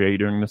to create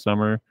during the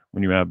summer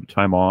when you have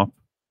time off?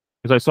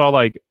 Because I saw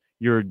like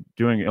you're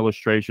doing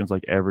illustrations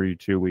like every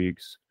 2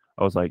 weeks.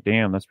 I was like,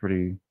 damn, that's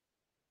pretty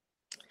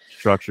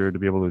structured to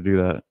be able to do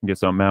that and get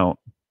something out.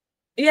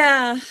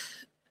 Yeah,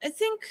 I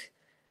think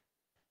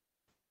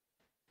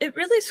it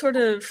really sort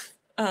of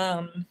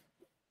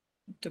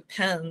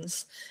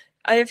depends.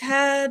 I've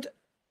had,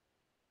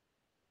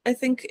 I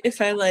think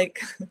if I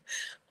like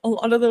a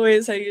lot of the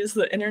ways I use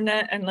the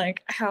internet and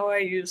like how I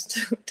used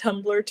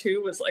Tumblr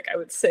too was like I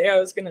would say I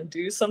was gonna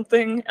do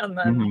something and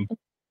then Hmm.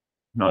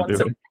 Not do once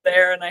it it. was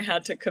there and I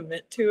had to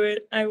commit to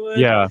it, I would.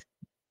 Yeah.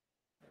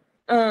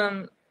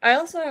 I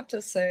also have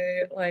to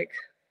say, like,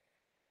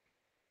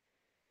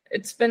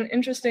 it's been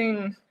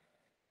interesting,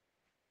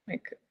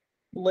 like,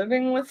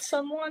 living with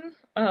someone.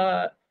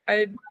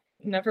 I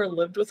never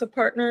lived with a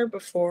partner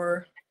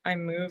before I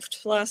moved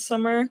last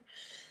summer.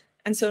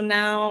 And so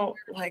now,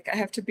 like, I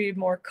have to be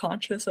more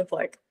conscious of,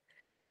 like,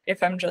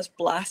 if I'm just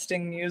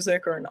blasting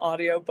music or an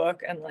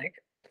audiobook and,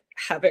 like,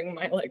 having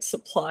my, like,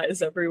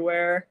 supplies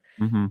everywhere.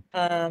 Hmm.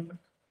 Um,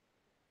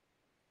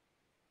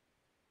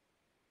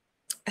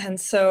 and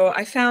so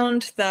I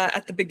found that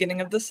at the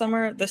beginning of the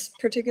summer, this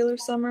particular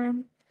summer,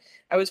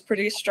 I was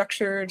pretty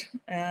structured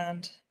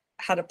and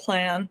had a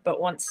plan, but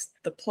once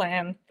the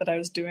plan that I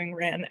was doing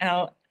ran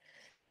out,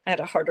 I had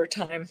a harder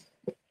time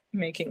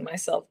making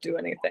myself do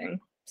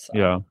anything. So,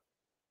 Yeah.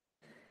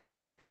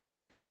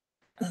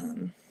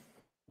 um,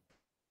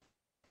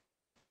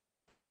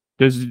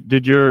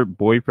 Did your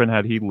boyfriend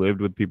had he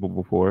lived with people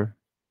before?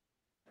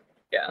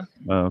 yeah.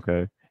 Oh,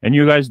 okay. And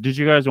did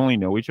you guys only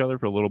know each other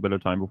for a little bit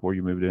of time before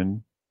you moved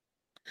in?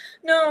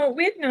 No,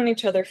 we had known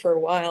each other for a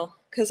while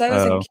because I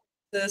was in Oh,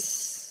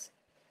 Kansas.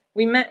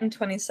 We met in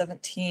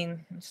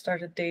 2017 and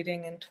started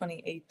dating in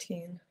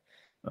 2018.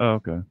 oh,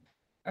 okay.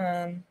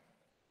 Um,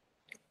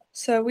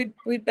 so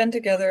we'd been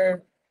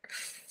together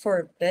for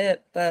a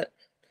bit, but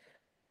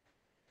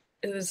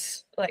it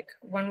was like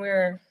when we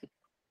were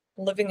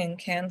living in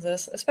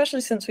Kansas,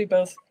 especially since we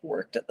both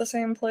worked at the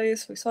same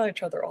place, we saw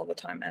each other all the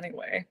time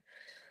anyway.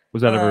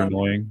 Was that ever Um,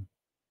 annoying?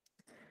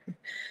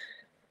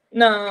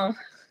 no,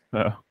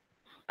 Oh,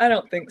 I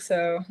don't think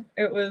so.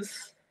 It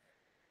was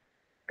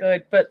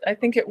good, but I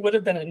think it would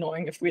have been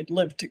annoying if we had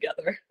lived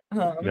together.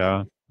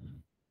 yeah.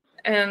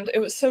 And it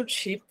was so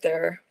cheap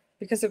there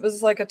because it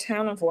was like a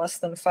town of less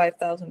than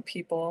 5,000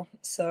 people.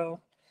 So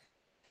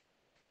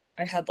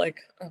I had like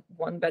a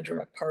one bedroom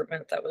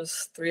apartment that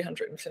was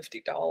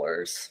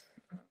 $350.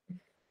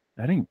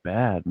 That ain't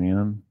bad,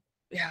 man.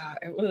 Yeah,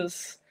 it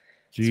was,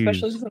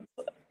 especially Jeez. since,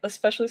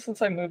 especially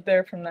since I moved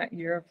there from that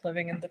year of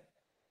living in the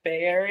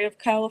Bay Area of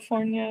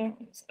California.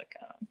 It was like,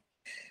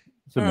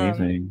 It's um,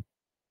 amazing.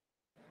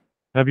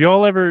 Have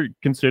y'all ever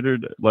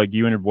considered like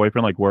you and your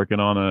boyfriend like working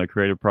on a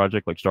creative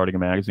project, like starting a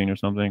magazine or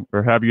something?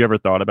 Or have you ever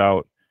thought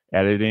about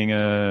editing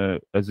a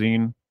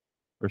zine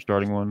or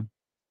starting one?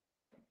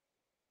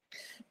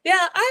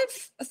 yeah,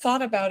 I've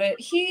thought about it.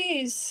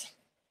 He's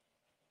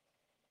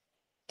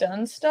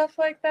done stuff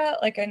like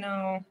that. Like I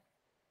know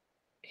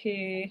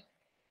he,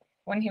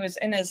 when he was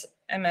in his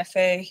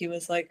MFA, he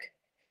was like,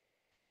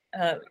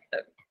 uh,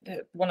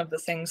 one of the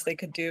things they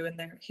could do in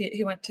there.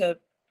 He went to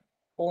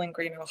Bowling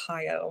Green,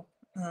 Ohio,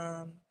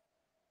 um,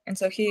 and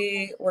so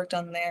he worked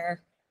on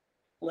their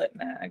lit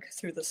mag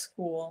through the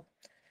school.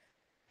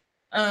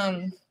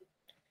 Um,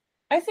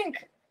 I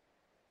think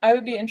I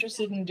would be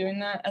interested in doing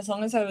that as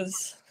long as I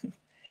was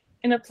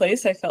in a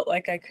place I felt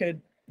like I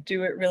could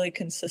do it really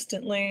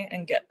consistently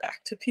and get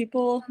back to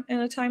people in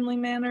a timely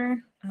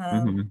manner.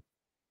 Mm-hmm.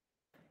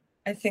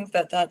 I think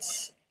that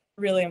that's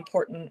really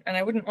important, and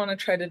I wouldn't want to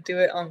try to do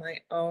it on my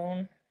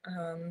own.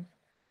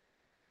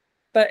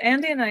 But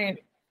Andy and I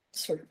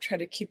sort of try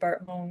to keep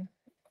our own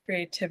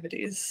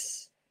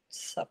creativities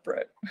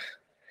separate.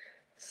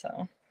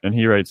 So. And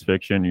he writes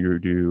fiction. You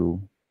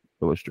do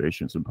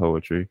illustrations and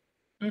poetry.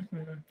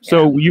 Mm-hmm,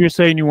 So you were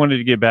saying you wanted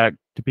to get back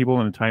to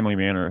people in a timely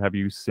manner. Have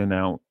you sent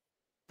out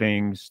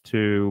things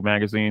to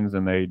magazines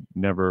and they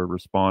never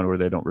respond, or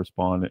they don't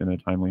respond in a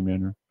timely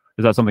manner?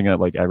 Is that something that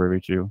like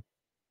aggravates you?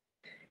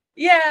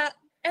 Yeah,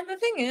 and the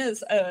thing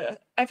is,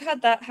 I've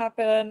had that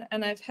happen,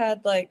 and I've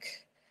had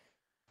like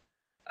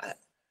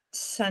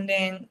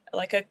sending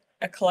like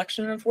a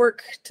collection of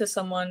work to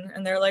someone,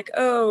 and they're like,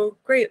 "Oh,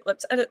 great,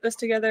 let's edit this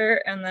together,"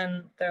 and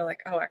then they're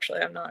like, "Oh, actually,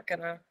 I'm not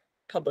gonna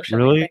publish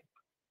Really? anything."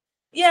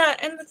 Yeah,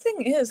 and the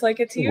thing is, like,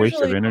 it's A waste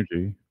of usually,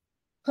 energy.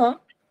 huh?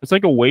 It's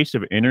like a waste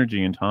of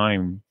energy and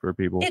time for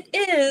people. It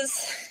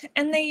is,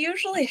 and they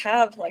usually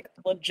have like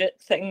legit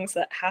things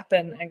that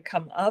happen and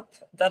come up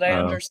that I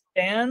Uh,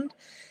 understand.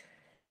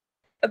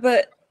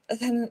 But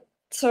then,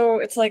 so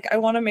it's like I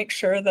want to make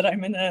sure that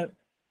I'm in a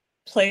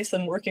place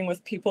and working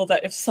with people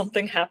that if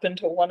something happened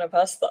to one of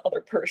us, the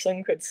other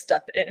person could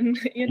step in,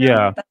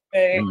 yeah, that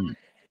way. and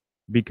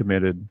be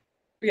committed.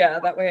 Yeah,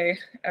 that way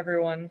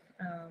everyone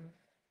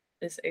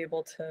is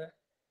able to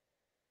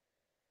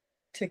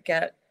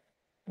get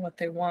what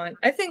they want.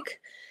 I think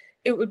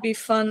it would be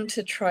fun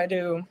to try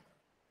to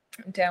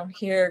down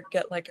here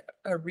get like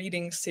a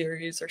reading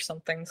series or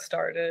something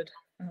started.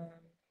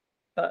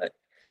 But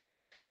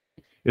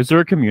Is there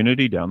a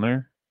community down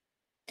there?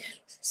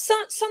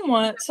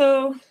 somewhat.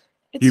 So Do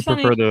it's you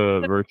funny. prefer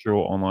the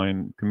virtual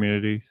online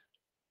community?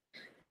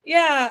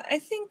 Yeah, I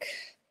think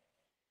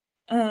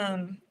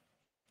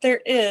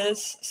there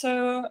is.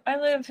 So I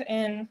live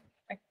in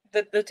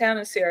the town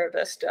of Sierra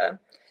Vista,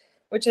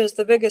 which is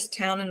the biggest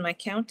town in my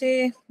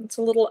county. It's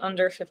a little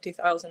under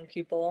 50,000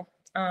 people.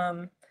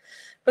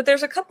 But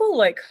there's a couple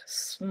like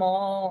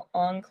small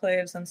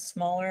enclaves and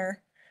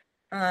smaller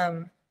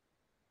um,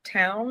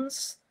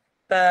 towns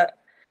that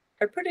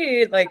are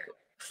pretty like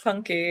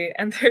funky.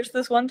 And there's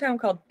this one town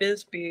called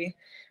Bisbee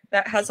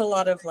that has a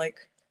lot of like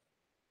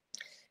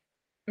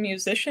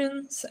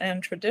musicians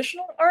and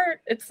traditional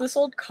art. It's this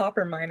old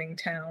copper mining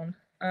town.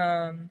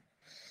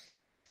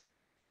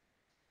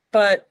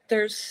 But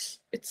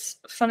it's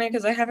funny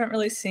because I haven't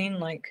really seen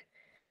like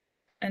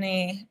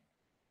any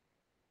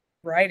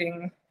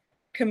writing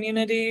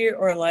community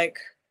or like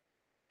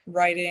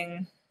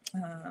writing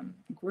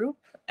group.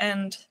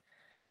 And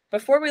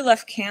before we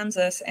left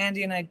Kansas,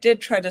 Andy and I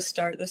did try to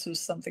start, this was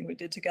something we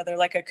did together,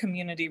 like a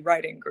community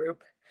writing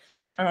group.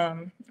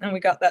 And we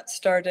got that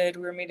started.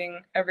 We were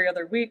meeting every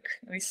other week.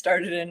 We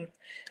started in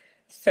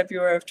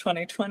February of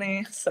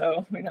 2020,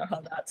 so we know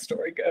how that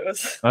story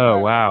goes. Oh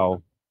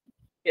wow!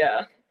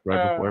 Yeah,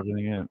 Right before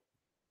everything ends.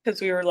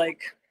 because we were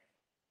like,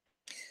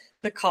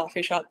 the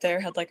coffee shop there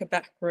had like a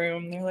back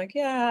room. They're like,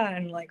 yeah,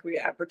 and like we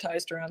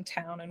advertised around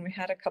town, and we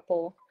had a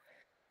couple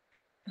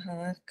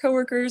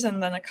coworkers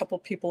and then a couple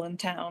people in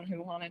town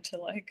who wanted to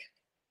like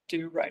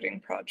do writing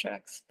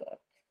projects. But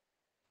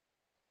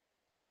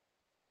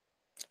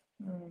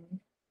um,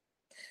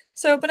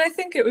 but I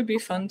think it would be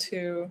fun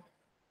to,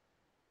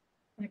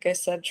 like I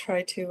said,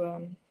 try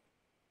to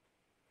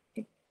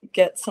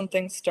get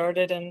something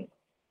started in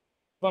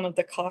one of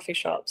the coffee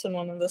shops in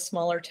one of the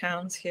smaller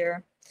towns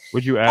here.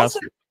 Would you Also,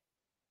 ask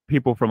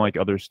people from like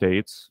other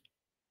states?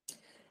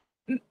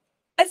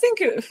 I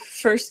think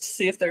first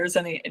see if there's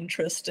any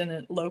interest in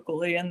it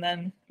locally, and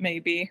then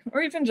maybe,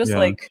 or even just Yeah,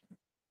 like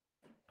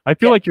I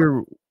feel get. like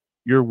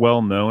you're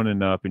well known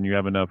enough and you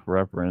have enough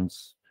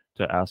reference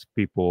to ask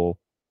people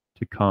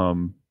to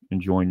come and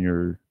join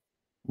your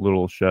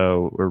little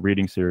show or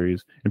reading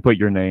series and put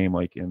your name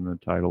like in the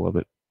title of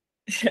it.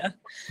 Yeah,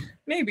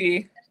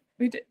 maybe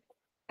we'd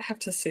have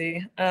to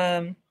see.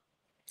 But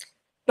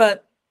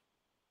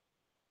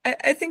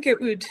I think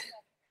it would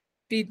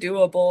be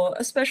doable,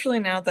 especially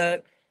now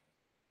that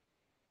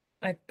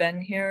I've been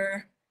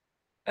here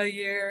a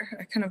year.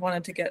 I kind of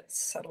wanted to get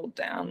settled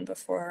down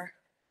before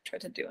I try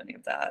to do any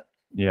of that.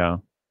 Yeah.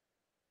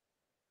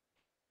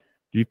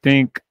 Do you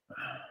think?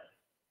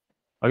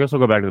 I guess I'll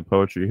go back to the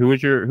poetry. Who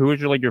was your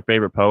like your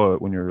favorite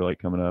poet when you were like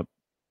coming up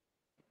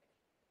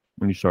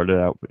when you started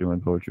out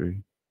doing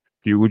poetry?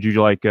 Would you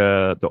like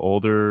the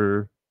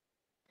older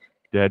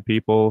dead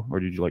people or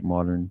did you like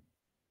modern?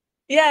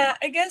 Yeah,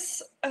 I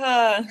guess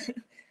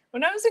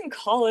when I was in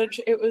college,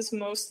 it was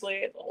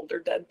mostly older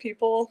dead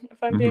people, if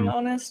I'm being Hmm.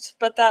 honest.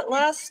 But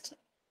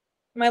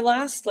my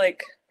last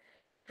like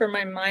for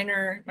my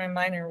minor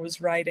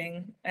was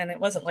writing, and it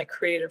wasn't like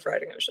creative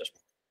writing, it was just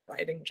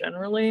writing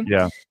generally.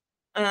 Yeah.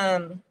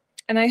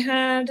 And I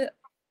had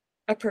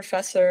a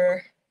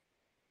professor,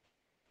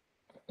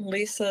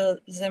 Lisa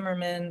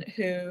Zimmerman,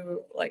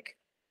 who like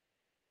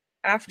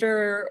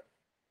after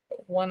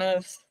one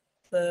of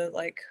the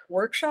like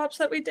workshops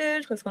that we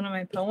did with one of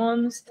my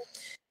poems,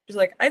 she's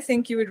like, I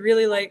think you would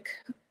really like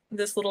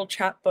this little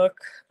chat book,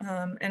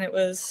 and it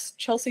was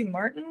Chelsea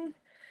Martin.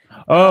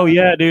 Oh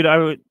yeah, dude.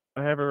 I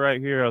have her right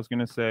here. I was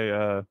gonna say,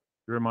 you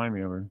remind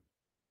me of her.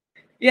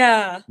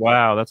 Yeah.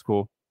 Wow, that's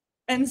cool.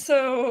 And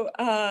so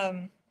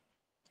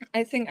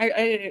I think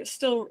I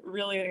still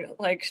really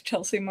like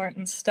Chelsea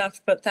Martin's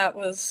stuff, but that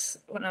was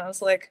when I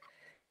was like,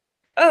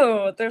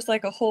 oh, there's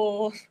like a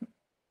whole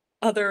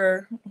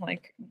other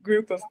like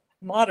group of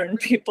modern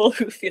people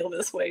who feel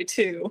this way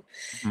too.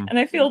 Mhm. And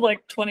I feel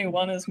like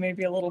 21 is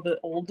maybe a little bit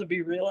old to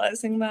be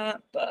realizing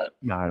that, but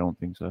No, I don't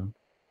think so.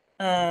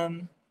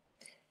 um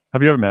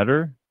Have you ever met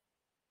her?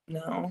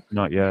 no.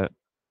 Not yet.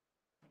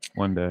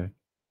 One day.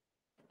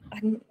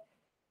 I'm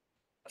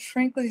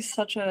frankly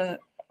such a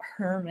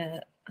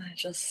hermit.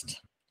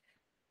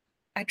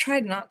 I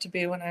tried not to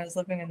be when I was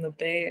living in the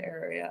Bay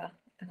Area,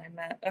 and I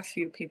met a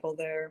few people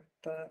there,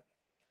 but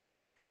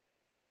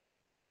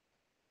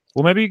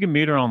Well, maybe you can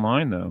meet her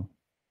online though.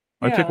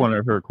 I took yeah, one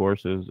of her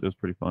courses. It was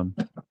pretty fun.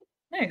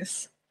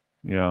 nice.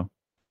 Yeah.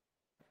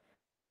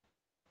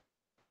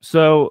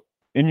 So,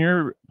 in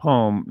your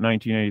poem,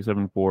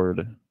 1987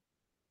 Ford,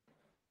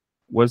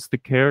 was the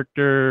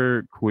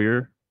character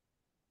queer?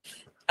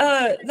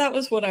 That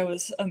was what I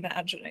was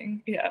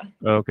imagining. Yeah.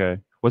 Okay.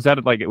 Was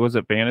that like, was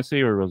it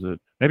fantasy or was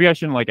it? Maybe I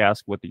shouldn't like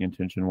ask what the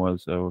intention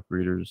was. So, if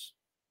readers,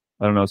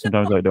 I don't know.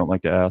 Sometimes I don't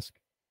like to ask,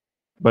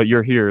 but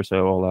you're here,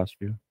 so I'll ask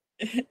you.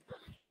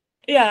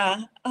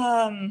 Yeah.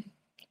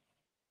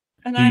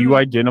 And Do you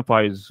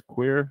identify as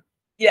queer?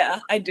 yeah,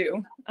 I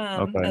do.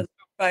 Okay. As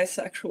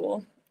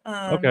bisexual.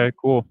 Okay,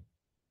 cool.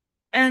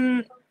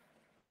 And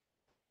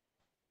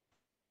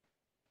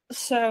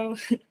so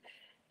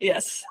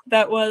yes,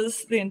 that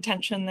was the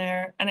intention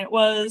there, and it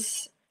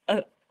was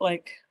a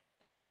like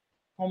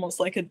almost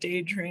like a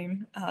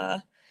daydream,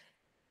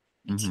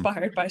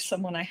 inspired by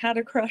someone I had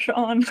a crush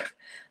on.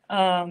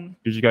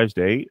 Did you guys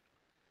date?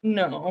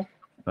 No.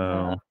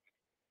 Oh.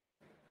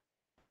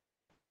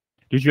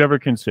 Did you ever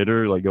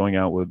consider like going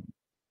out with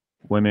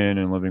women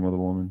and living with a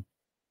woman?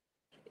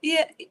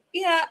 Yeah,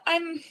 yeah,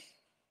 I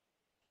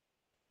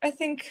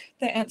think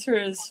the answer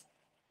is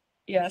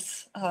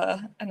yes.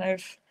 And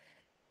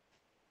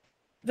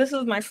this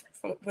is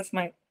with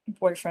my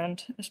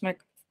boyfriend. It's my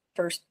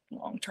first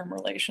long-term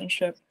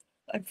relationship.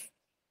 I've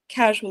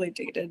casually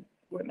dated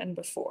women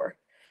before.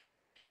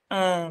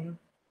 But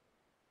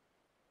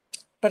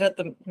at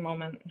the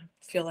moment, I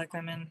feel like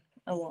I'm in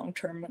a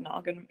long-term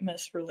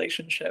monogamous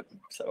relationship.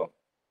 So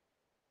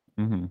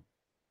Mm-hmm.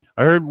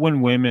 I heard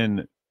when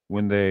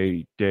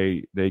they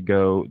date,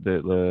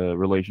 the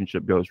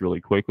relationship goes really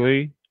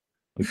quickly.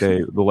 Like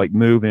they'll like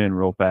move in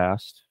real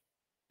fast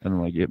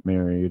and like get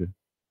married.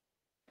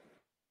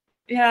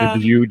 yeah,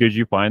 Did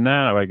you find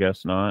that? I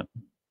guess not.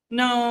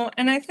 no,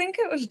 and I think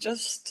it was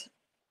just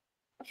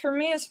for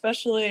me,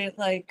 especially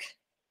like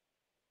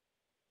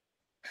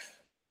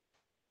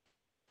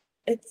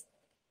it's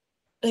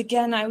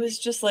again, I was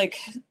just like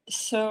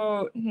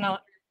so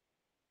not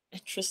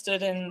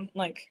interested in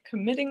like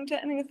committing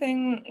to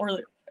anything or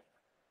Your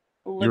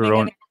living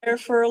own anywhere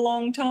for a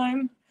long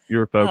time.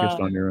 you're focused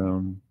Um, on your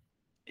own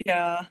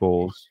yeah,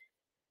 goals.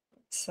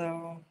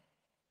 so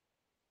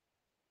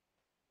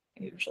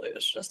usually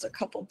it's just a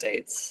couple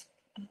dates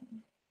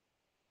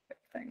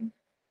thing.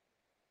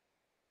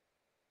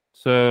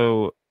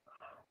 So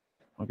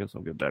I guess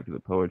I'll get back to the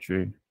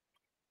poetry.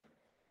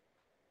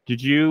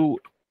 Did you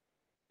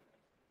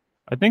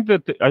I think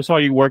that I saw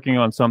you working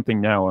on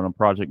something now on a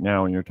project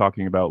now, and you're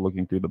talking about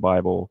looking through the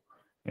Bible,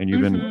 and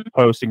you've been Mm-hmm.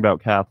 posting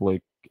about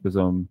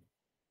Catholicism.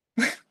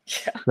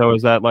 Yeah. So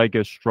is that like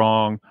a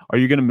strong? Are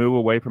you going to move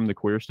away from the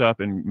queer stuff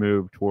and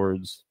move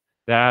towards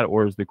that,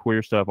 or is the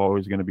queer stuff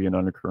always going to be an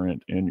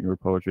undercurrent in your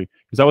poetry?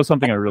 Because that was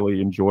something I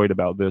really enjoyed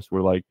about this,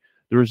 where like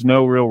there was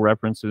no real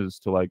references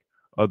to like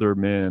other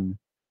men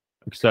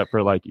except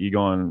for like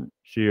Egon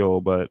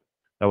Schiele, but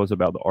that was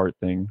about the art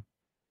thing.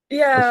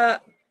 Yeah,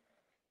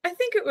 I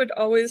think it would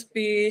always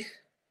be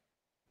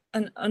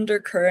an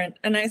undercurrent.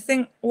 And I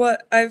think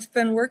what I've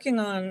been working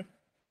on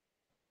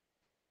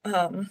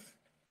um,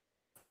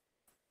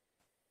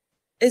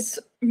 is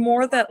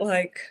more that,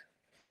 like,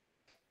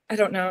 I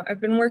don't know, I've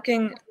been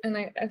working and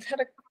I've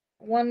had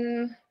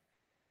one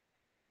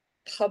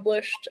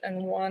published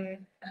and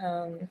one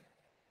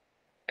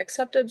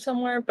accepted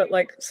somewhere, but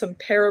like some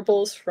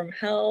parables from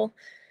hell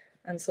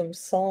and some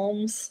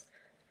psalms.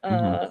 Hmm.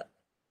 Uh,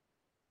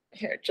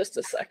 Here, just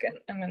a second.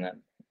 I'm going to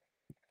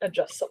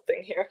adjust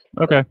something here.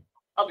 Okay,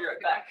 I'll be right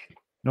back.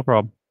 no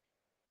problem.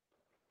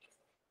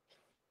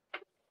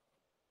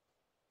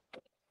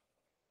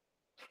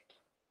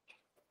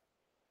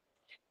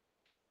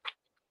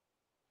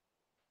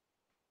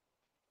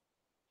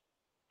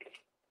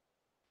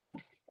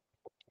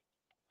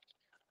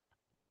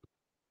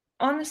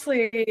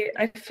 Honestly,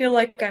 I feel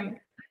like I'm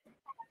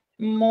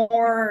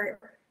more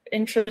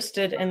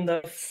interested in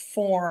the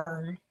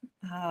form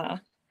uh,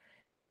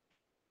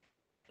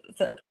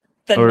 Oh,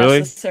 than really?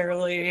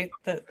 necessarily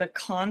the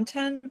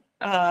content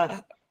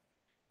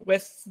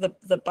with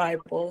the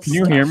Bible Can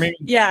you hear stuff. me?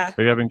 Yeah.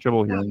 Are you having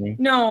trouble hearing me?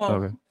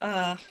 No.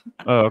 Okay.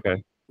 Oh,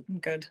 okay. I'm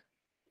good.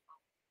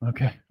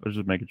 Okay, I was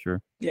just making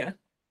sure. Yeah.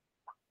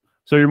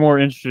 So you're more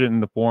interested in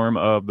the form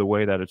of the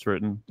way that it's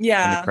written and the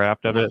Yeah.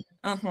 craft of it.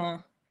 Uh-huh.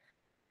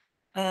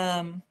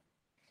 Um,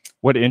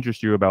 What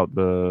interests you about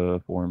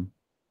the form?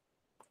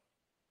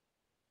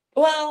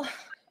 well,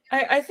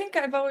 I think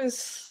I've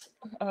always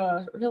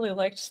really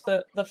liked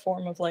the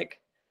form of like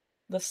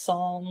the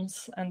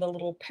Psalms and the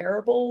little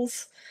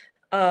parables.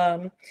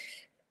 Um,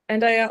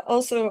 and I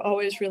also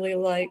always really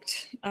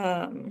liked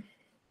uh,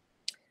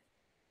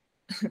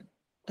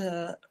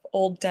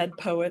 old dead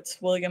poets,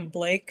 William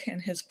Blake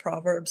and his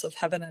Proverbs of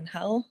Heaven and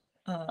Hell.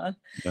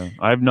 Yeah,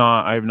 I have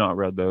not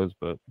read those,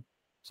 but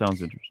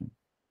sounds interesting.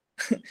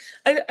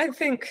 I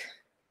think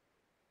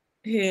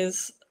he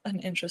is an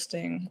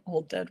interesting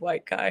old dead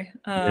white guy.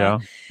 Yeah.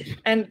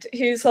 And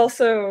he was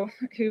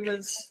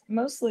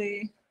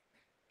mostly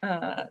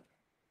uh,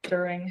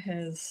 during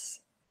his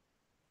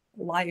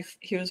life,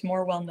 he was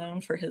more well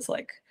known for his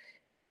like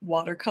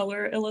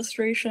watercolor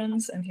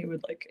illustrations, and he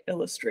would like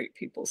illustrate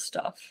people's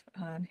stuff.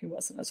 And he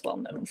wasn't as well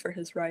known for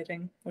his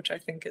writing, which I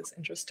think is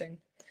interesting.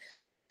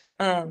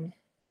 Um,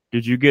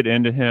 Did you get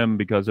into him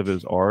because of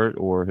his art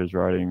or his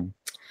writing?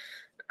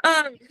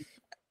 um,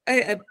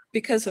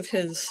 because of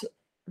his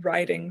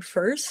writing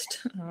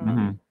first,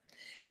 Hmm.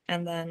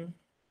 and then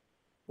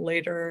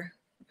later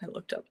I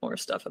looked up more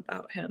stuff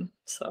about him.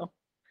 So,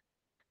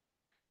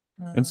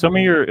 And some of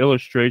um, your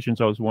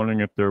illustrations, I was wondering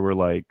if there were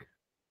like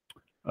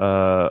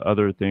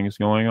other things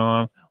going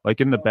on.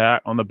 Like in the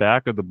back, on the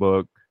back of the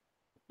book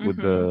with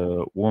mhm.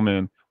 the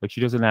woman, like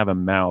she doesn't have a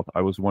mouth.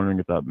 I was wondering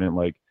if that meant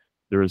like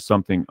there is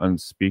something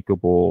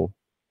unspeakable,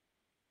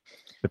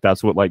 if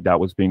that's what like that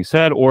was being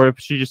said, or if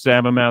she just didn't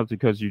have a mouth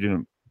because you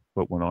didn't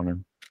put one on her.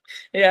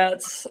 Yeah,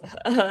 it's.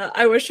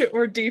 I wish it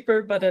were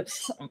deeper, but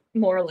it's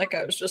more like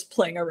I was just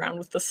playing around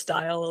with the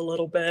style a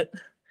little bit.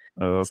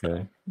 Oh,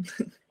 okay.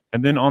 So,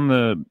 And then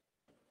on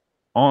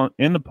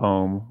in the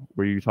poem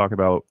where you talk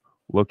about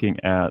looking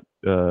at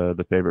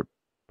the favorite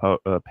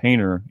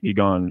painter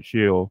Egon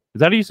Schiele. Is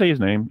that how you say his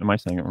name? Am I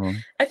saying it wrong?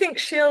 I think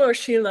Sheila or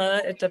Sheila,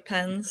 it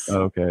depends.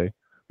 Okay.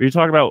 But you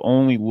talk about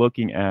only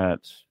looking at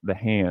the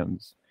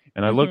hands.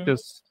 And Hmm.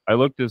 I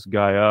looked this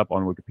guy up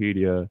on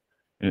Wikipedia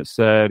and it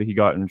said he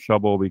got in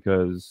trouble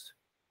because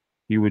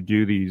he would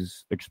do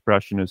these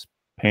expressionist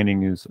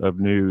paintings of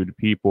nude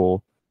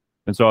people.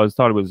 And so I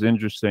thought it was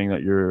interesting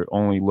that you're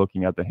only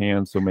looking at the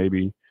hands, so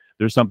maybe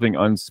there's something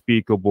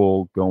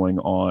unspeakable going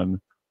on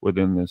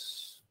within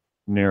this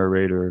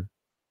narrator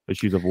that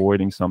she's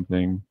avoiding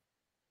something.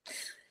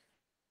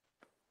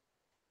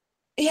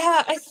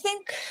 Yeah, I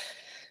think.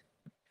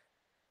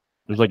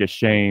 There's like a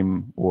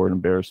shame or an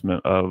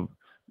embarrassment of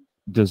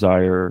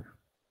desire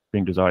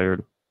being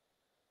desired.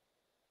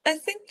 I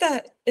think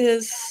that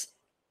is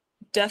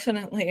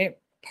definitely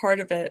part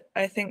of it.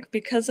 I think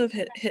because of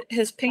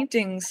his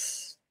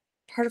paintings,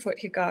 part of what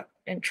he got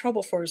in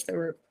trouble for is they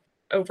were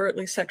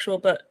overtly sexual,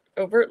 but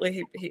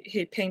overtly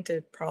he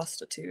painted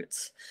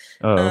prostitutes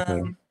Oh, okay.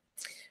 um,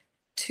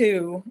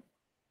 too.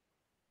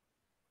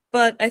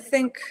 But I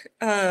think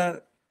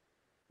the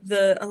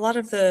a lot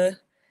of the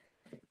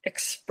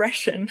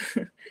expression.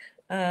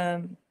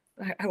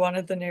 I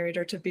wanted the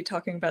narrator to be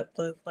talking about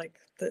the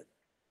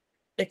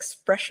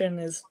expression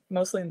is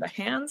mostly in the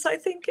hands, I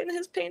think, in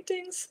his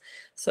paintings.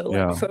 So like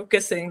Yeah.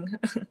 focusing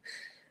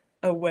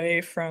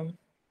away from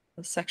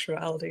the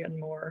sexuality and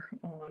more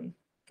on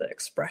the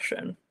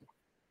expression.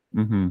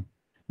 Hmm.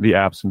 The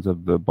absence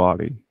of the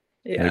body,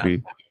 Yeah.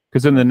 maybe.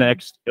 Because in the Hmm.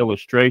 next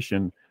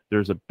illustration,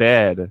 there's a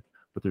bed,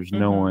 but there's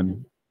no Hmm.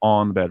 one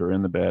on the bed or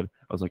in the bed.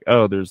 I was like,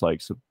 oh, there's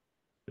like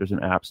there's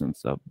an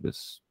absence of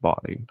this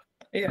body.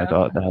 I Yeah.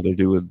 thought that had to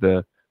do with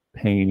the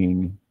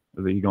painting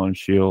of the Egon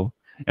Schiele.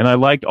 And I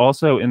liked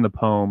also in the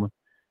poem,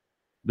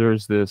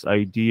 there's this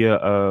idea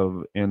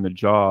of in the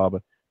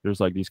job, there's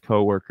like these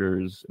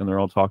coworkers, and they're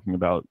all talking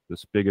about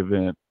this big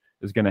event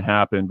is going to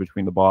happen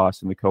between the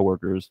boss and the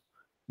coworkers,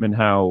 and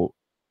how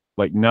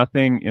like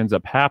nothing ends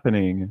up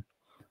happening,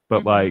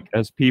 but Hmm. like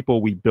as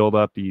people, we build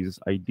up these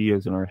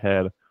ideas in our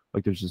head,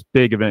 like there's this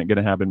big event going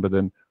to happen, but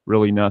then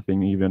really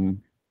nothing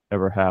even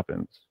ever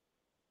happens.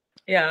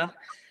 Yeah.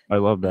 I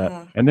love that.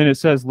 Uh, And then it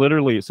says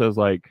literally, it says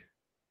like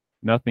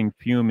nothing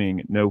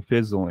fuming, no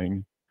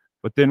fizzling.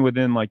 But then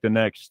within like the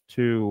next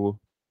two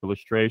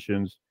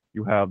illustrations,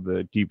 you have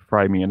the deep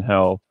fry me in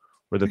hell,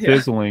 where the yeah.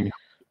 fizzling,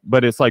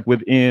 but it's like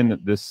within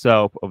the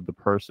self of the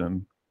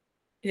person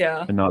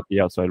Yeah. and not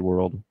the outside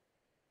world.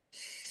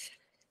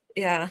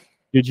 Yeah.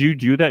 Did you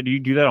do that? Do you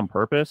do that on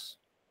purpose,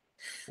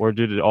 or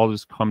did it all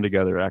just come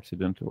together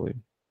accidentally?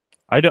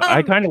 I do, Um,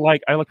 I kind of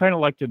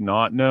like to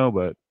not know,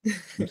 but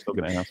I'm still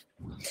gonna ask.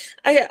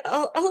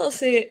 all I'll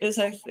say is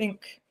I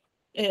think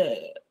uh,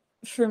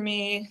 for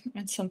me,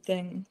 it's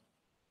something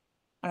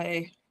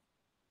I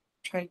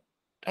try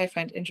I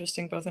find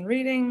interesting both in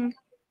reading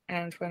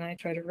and when I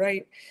try to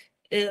write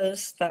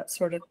is that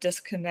sort of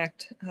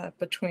disconnect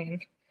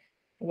between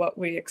what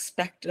we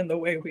expect and the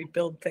way we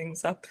build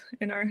things up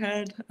in our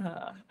head,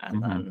 and Hmm.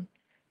 then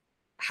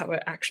how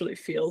it actually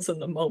feels in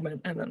the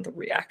moment, and then the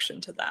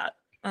reaction to that.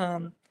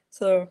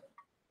 So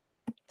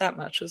that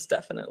much is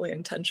definitely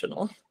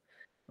intentional.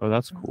 Oh,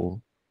 that's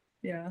cool.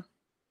 Yeah.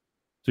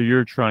 So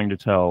you're trying to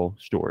tell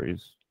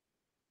stories.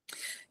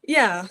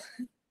 Yeah,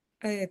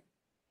 I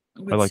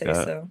I would like say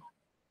that. so.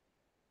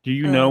 Do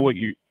you know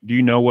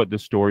Um, what the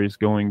story is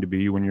going to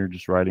be when you're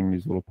just writing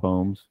these little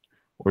poems?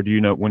 Or do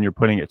you know when you're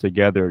putting it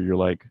together, you're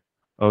like,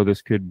 oh,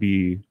 this could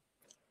be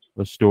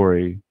a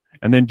story.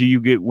 And then do you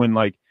get when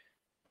like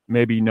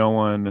maybe no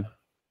one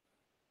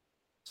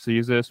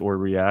sees this or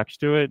reacts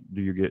to it?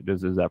 Do you get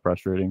is that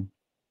frustrating?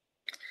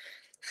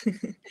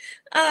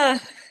 uh,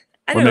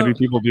 I Or maybe don't.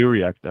 people do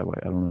react that way.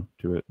 I don't know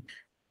to it.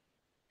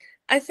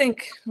 I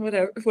think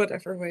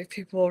whatever way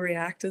people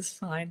react is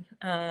fine.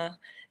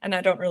 And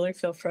I don't really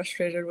feel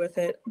frustrated with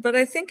it. But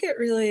I think it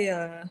really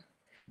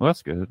Well,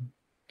 that's good.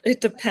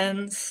 it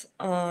depends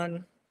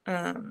on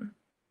um,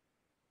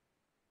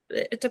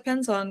 it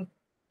depends on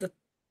the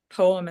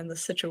poem and the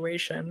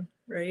situation,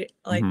 right?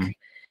 Hmm. Like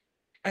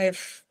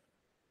I've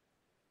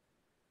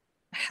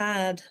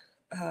had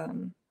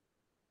um,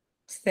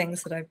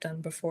 things that I've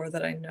done before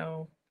that I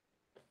know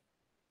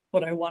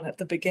what I want at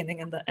the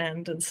beginning and the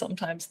end, and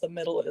sometimes the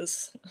middle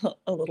is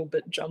a little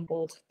bit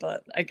jumbled,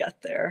 but I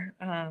get there.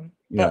 But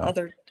Yeah.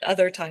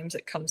 other times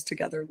it comes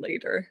together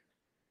later.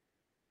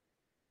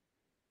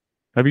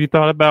 Have you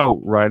thought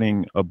about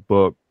writing a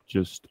book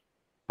just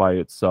by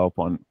itself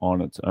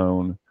on its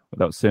own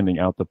without sending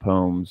out the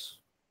poems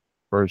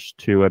first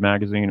to a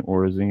magazine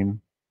or a zine?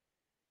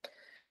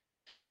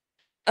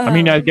 I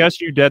mean, I Um,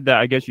 guess you did that.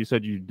 I guess you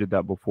said you did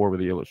that before with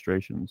the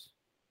illustrations.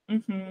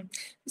 mhm.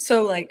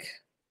 So like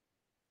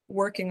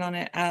working on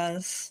it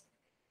as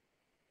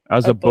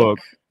As a a book book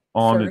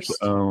on its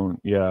first. own,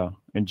 yeah,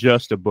 and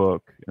just a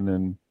book, and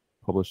then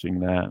publishing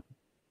that.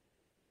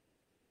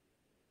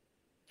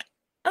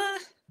 Uh,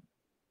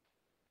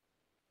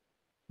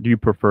 Do you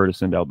prefer to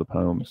send out the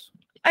poems?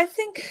 I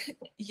think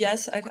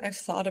yes, I've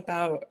thought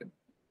about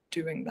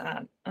doing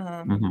that.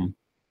 Hmm.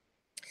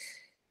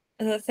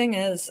 The thing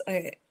is,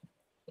 I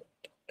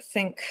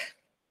think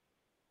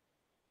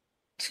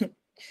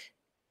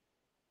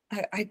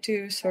I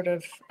do sort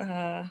of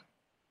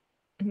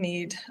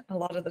need a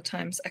lot of the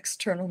times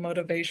external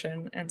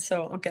motivation, and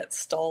so I'll get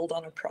stalled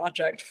on a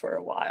project for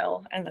a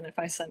while, and then if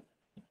I send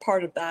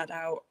part of that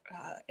out,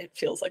 it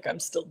feels like I'm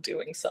still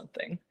doing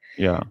something.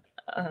 Yeah.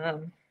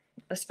 Um,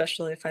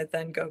 Especially if I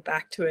then go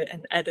back to it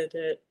and edit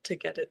it to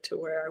get it to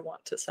where I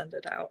want to send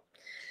it out.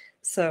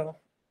 So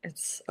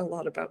it's a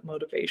lot about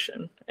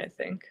motivation, I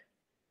think.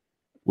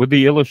 With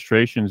the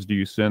illustrations, do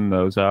you send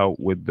those out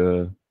with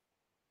the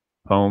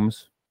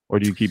poems, or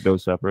do you keep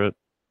those separate?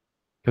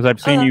 Because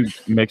I've seen Uh, you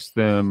mix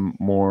them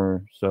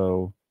more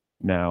so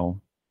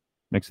now,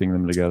 mixing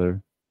them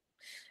together.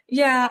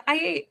 yeah,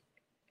 I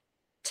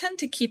tend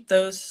to keep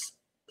those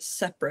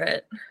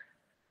separate.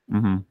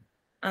 Hmm.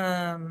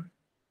 Um,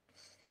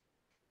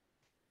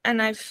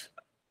 and I've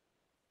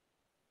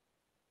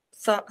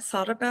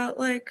thought about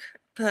like,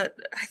 but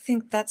I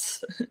think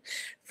that's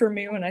for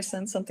me when I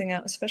send something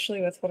out,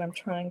 especially with what I'm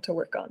trying to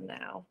work on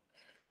now.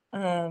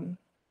 Um,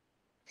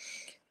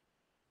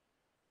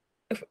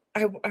 if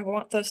I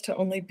want those to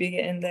only be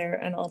in there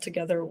and all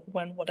together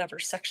when whatever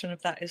section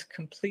of that is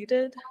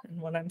completed,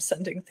 and when I'm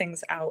sending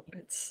things out,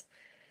 it's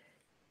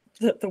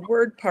the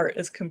word part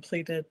is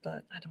completed,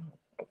 but I don't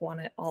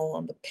want it all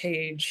on the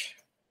page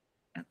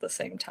at the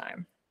same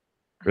time.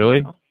 I don't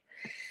Really? know.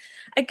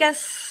 I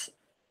guess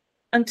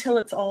until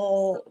it's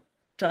all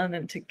done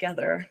and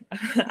together, I'm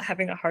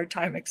having a hard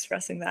time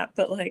expressing that.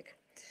 But like,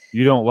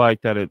 You don't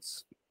like that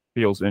it's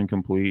feels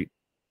incomplete.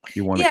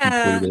 You want it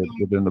yeah, completed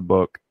within the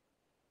book.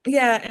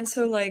 yeah. And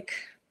so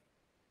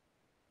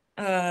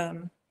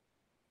um,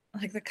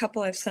 like the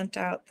couple I've sent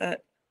out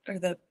that are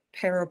the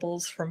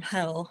parables from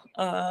hell,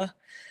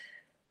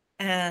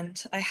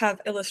 and I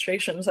have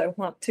illustrations I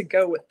want to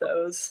go with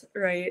those,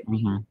 right?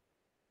 Hmm.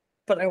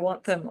 But I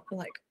want them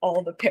like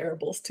all the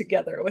parables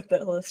together with the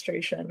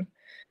illustration.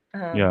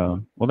 Um, Yeah.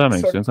 Well, that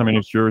makes sort of, sense. I mean,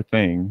 it's your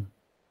thing.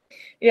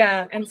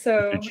 yeah. And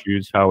You should so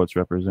choose how it's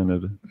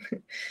represented.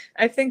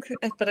 I think,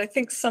 but I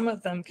think some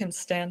of them can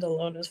stand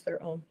alone as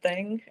their own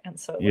thing, and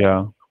so like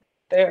Yeah.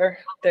 there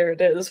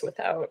it is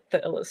without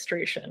the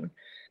illustration,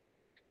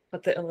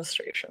 but the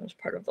illustration is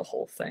part of the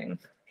whole thing.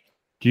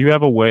 Do you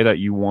have a way that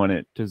you want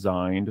it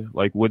designed?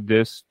 Like with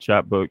this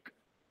chapbook,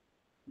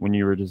 when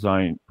you were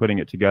putting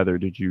it together,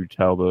 did you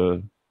tell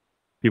the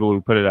people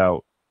who put it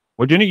out?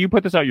 Well, didn't you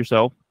put this out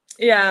yourself?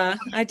 Yeah,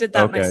 I did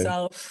that Okay.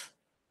 myself.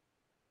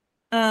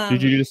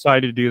 Did Um, you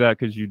decide to do that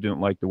because you didn't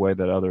like the way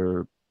that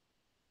other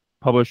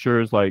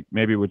publishers like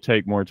maybe would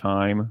take more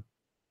time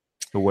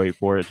to wait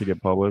for it to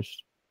get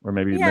published, or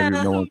maybe yeah,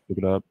 no one pick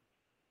it up?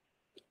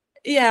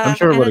 I'm yeah,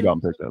 sure it would have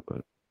and gotten picked up,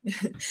 but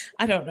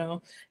I don't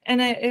know,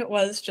 and it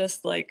was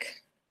just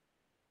like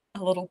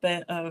a little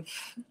bit of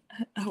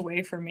a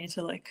way for me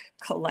to like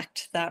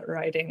collect that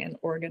writing and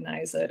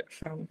organize it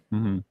from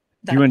hmm.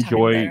 Do you that time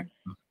enjoy there.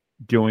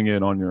 doing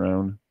it on your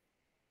own?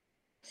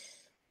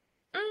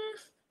 Mm,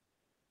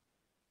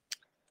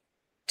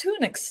 to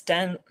an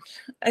extent,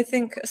 I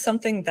think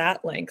something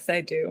that length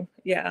I do,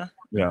 yeah.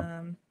 Yeah.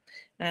 Um,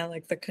 I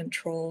like the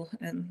control,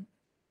 and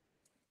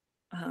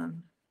I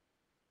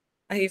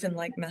even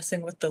like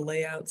messing with the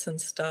layouts and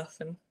stuff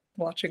and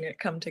watching it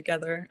come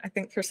together. I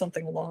think for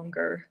something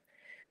longer,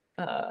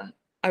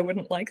 I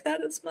wouldn't like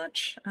that as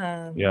much.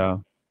 Yeah.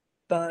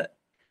 But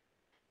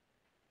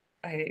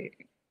I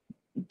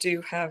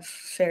do have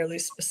fairly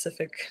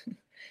specific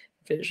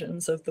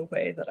visions of the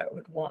way that I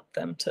would want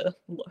them to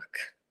look.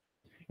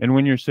 And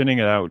when you're sending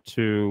it out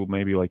to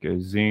maybe like a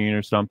zine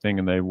or something,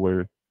 and they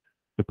were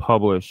to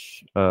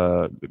publish,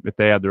 if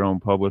they had their own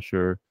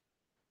publisher,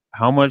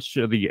 how much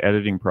of the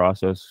editing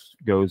process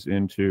goes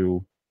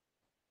into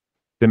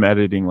them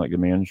editing like the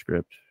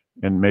manuscript?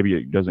 And maybe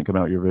it doesn't come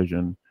out your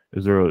vision.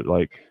 Is there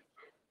like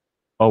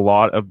a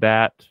lot of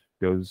that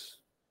goes?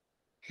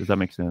 Does that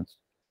make sense?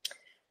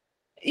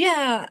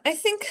 Yeah, I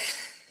think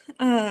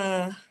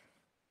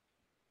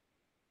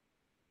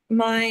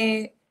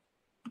my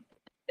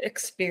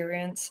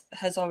experience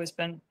has always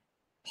been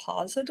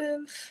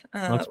positive.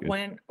 That's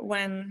good.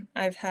 When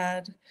I've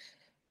had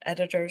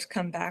editors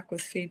come back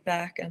with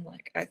feedback and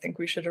like, I think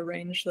we should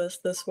arrange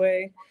this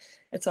way,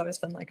 it's always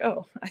been like,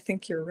 oh, I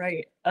think you're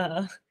right.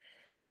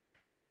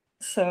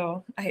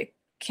 So I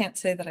can't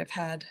say that I've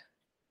had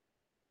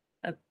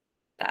a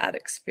bad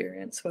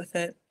experience with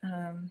it,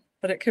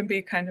 but it can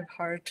be kind of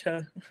hard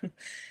to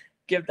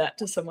give that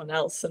to someone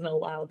else and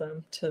allow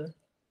them to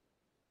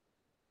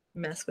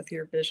mess with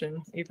your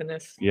vision, even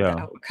if Yeah.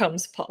 the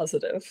outcome's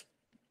positive.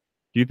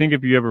 Do you think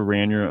if you ever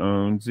ran your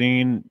own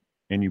zine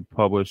and you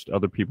published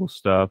other people's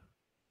stuff,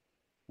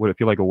 would it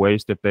feel like a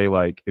waste if they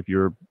like if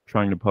you're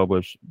trying to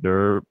publish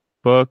their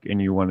book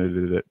and you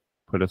wanted it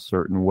put a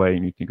certain way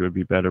and you think it would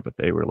be better, but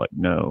they were like,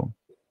 no,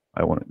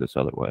 I want it this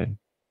other way?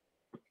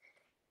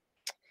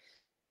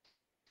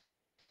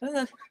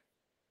 I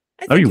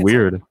That'd be think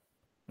weird,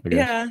 I guess.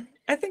 yeah,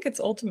 I think it's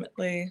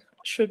ultimately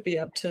should be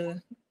up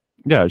to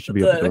Yeah, it should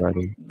be up to the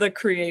writer. the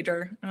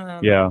creator.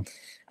 Yeah.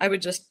 I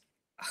would just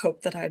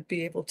hope that I'd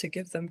be able to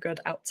give them good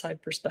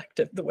outside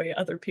perspective the way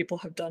other people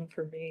have done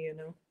for me, you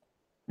know.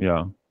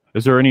 Yeah.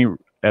 Is there any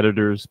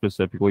editors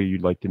specifically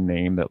you'd like to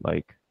name that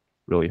like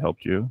really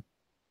helped you?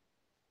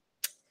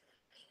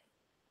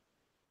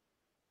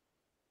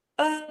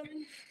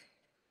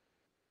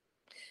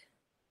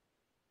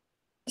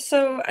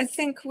 So I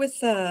think with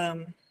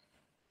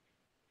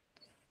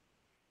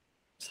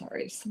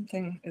sorry,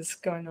 something is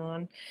going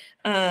on.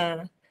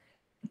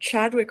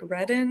 Chadwick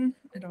Redden,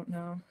 I don't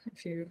know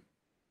if you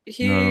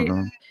No, I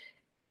don't know.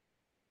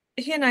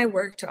 he and I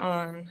worked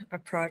on a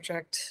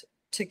project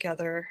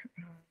together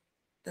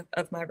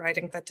of my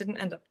writing that didn't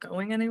end up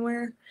going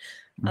anywhere.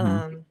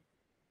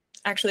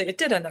 Actually, it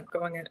did end up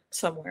going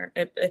somewhere.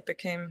 It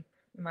became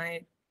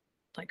my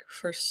like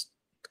first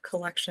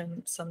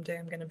collection. Someday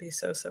I'm going to be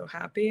so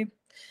happy.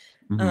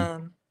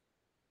 And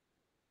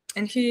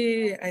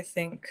he, I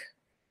think,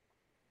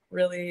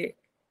 really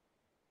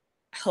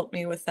helped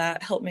me with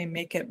that. Helped me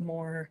make it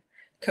more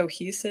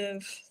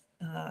cohesive.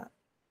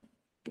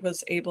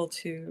 Was able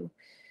to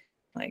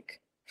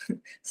like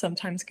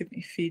sometimes give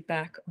me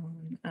feedback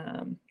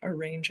on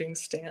arranging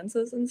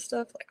stanzas and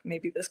stuff. Like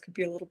maybe this could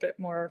be a little bit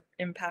more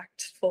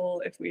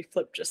impactful if we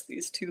flip just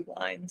these two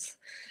lines.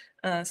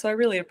 So I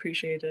really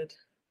appreciated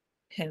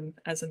him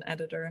as an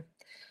editor.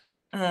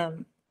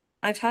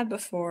 I've had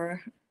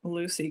before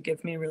Lucy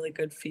give me really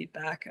good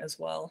feedback as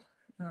well.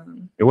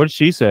 What did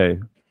she say?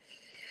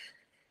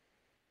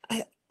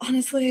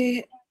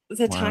 Honestly,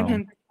 the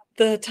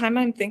time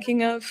I'm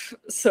thinking of,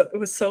 so it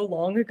was so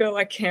long ago,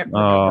 I can't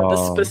remember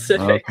the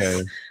specifics.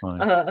 Okay,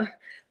 fine.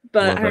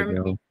 But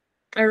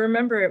I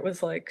remember it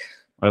was like,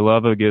 I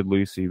love a good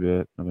Lucy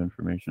bit of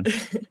information.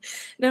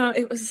 No,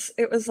 it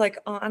was like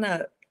on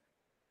a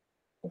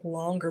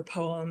longer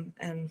poem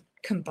and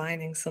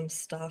combining some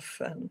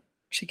stuff, and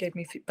she gave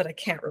me, but I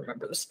can't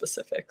remember the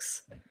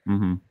specifics.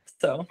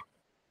 So,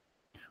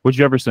 would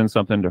you ever send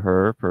something to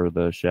her for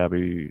the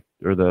shabby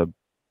or the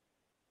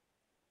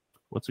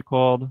what's it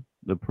called?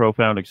 The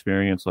profound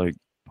experience like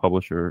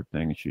publisher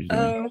thing she's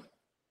doing. Oh,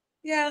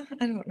 yeah,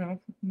 I don't know.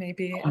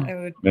 Maybe I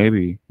would.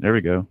 Maybe. There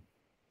we go.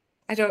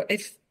 I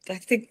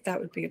think that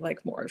would be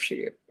like more if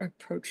she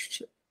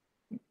approached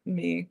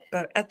me,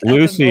 but Lucy, at the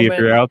moment, if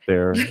you're out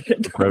there,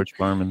 approach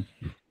Carmen.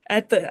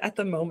 At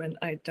the moment,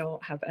 I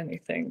don't have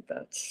anything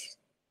that's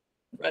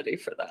ready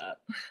for that.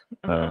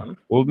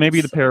 Well, maybe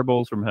the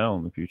parables from hell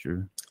in the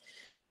future.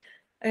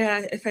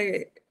 Yeah, if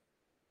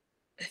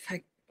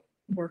I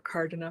work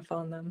hard enough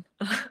on them,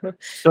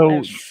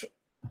 so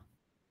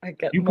I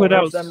get more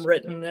of them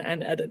written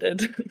and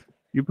edited.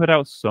 You put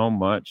out so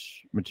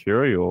much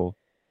material,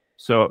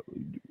 so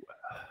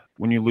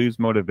when you lose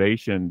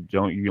motivation,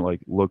 don't you like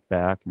look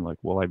back and like,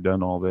 well, I've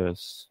done all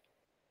this,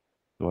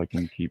 so I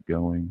can keep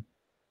going?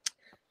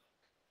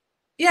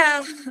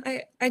 Yeah,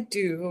 I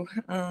do,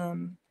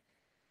 and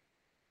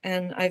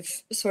I've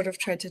sort of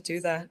tried to do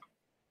that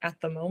at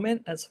the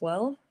moment as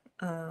well.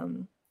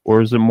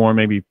 Or is it more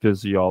maybe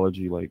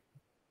physiology, like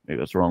maybe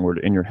that's the wrong word,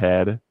 in your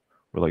head,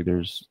 where like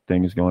there's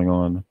things going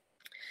on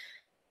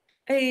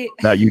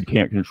that you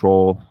can't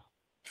control?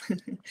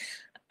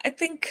 I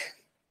think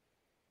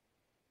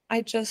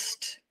I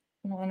just,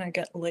 one, I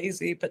get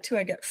lazy, but two,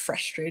 I get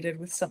frustrated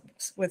with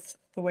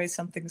the way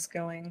something's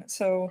going.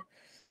 So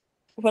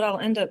what I'll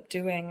end up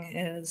doing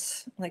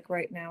is, like,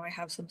 right now I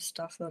have some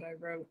stuff that I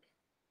wrote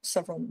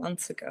several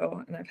months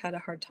ago, and I've had a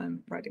hard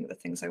time writing the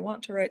things I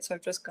want to write, so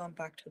I've just gone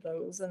back to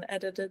those and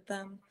edited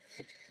them.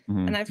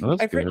 And Well,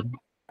 that's I've good. written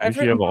At I've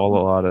least you have written a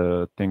lot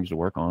of things to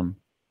work on.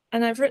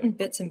 and I've written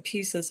bits and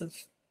pieces of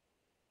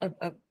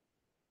a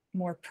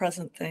more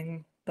present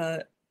thing,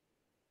 but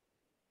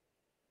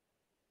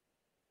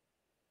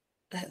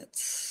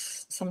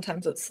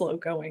sometimes it's slow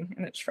going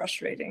and it's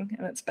frustrating,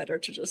 and it's better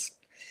to just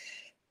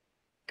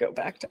go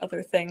back to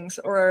other things.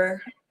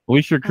 Or At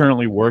least you're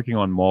currently working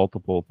on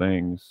multiple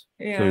things,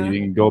 so yeah, you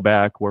can go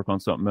back, work on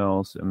something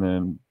else, and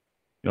then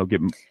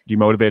get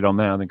demotivated on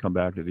that, and then come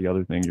back to the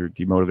other thing you're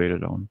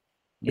demotivated on.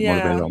 Get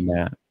motivated yeah. on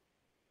that.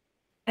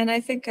 And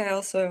I think I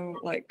also,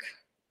 like,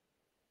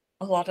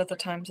 a lot of the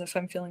times if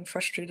I'm feeling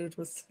frustrated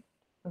with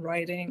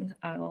writing,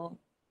 I'll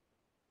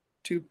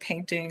do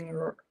painting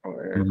or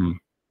hmm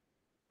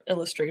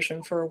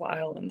illustration for a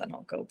while, and then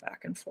I'll go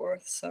back and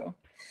forth. So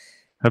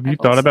Have you I've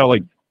thought also about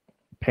like been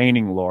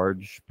painting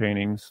large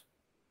paintings,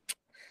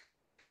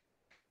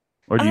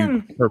 or do you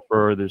um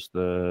prefer the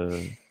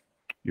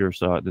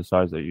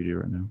size that you do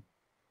right now?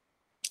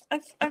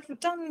 I've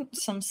done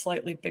some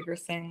slightly bigger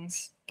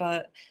things,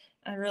 but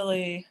I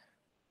really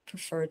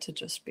prefer to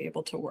just be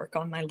able to work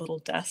on my little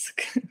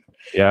desk.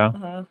 Yeah,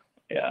 uh,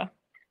 yeah.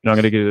 you're not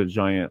gonna get a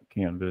giant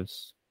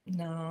canvas.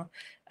 No.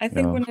 I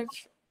think Yeah.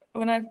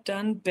 when I've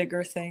done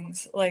bigger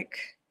things, like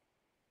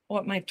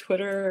what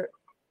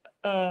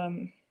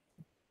um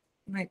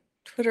my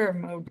Twitter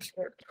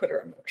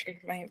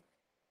emoji, my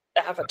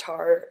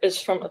avatar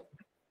is from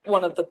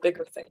one of the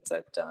bigger things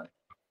I've done,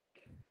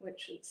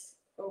 which is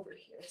over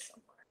here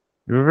somewhere.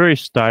 You have a very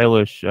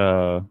stylish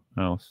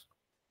house.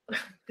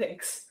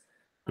 Thanks.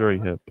 Very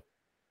Uh, hip.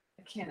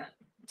 I can't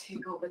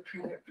take all the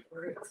credit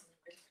for it.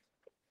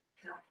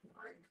 Half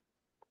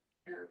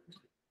mine.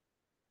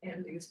 And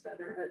Andy's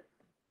better at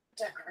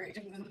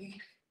decorating than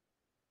me.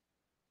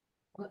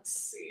 Let's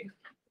see.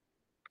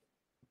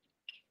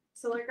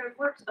 So, like, I've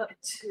worked up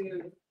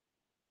to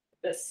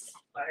this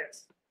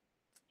size.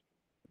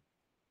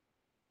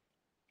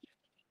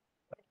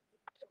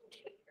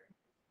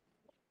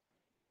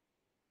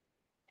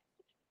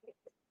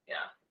 Yeah,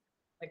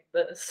 like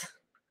this,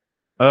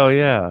 Oh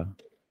yeah,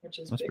 which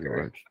is that's pretty bigger.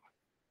 large.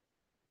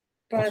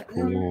 That's But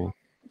cool.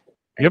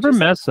 You I ever just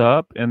mess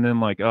up and then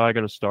like, oh, I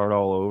got to start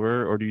all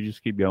over, or do you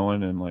just keep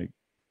going and like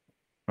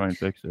try and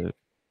fix it,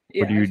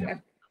 or do yeah,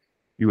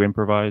 you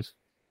improvise?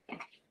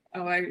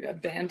 I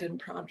abandon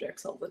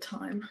projects all the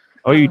time.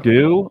 Oh, you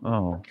do?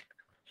 Oh,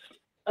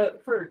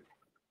 For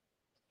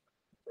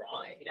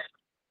drawing.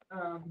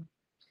 Um,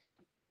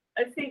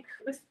 I think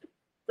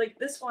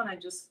this one I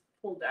just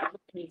pulled out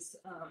these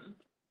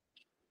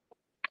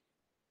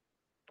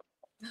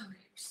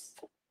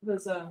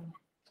was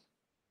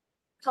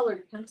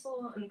colored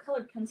pencil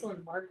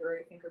and marker,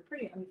 I think, are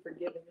pretty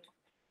unforgiving.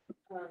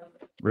 Um,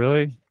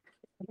 really?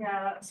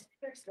 yeah,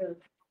 there's the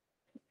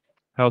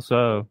How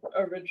so?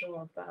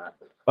 original of that.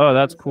 Oh,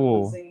 that's Of the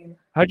cool. zine.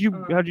 How'd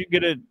you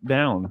get it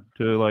down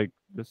to like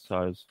this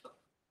size?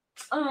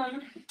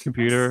 Um,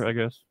 Computer, I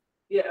guess.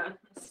 yeah,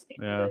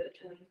 Yeah. it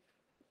and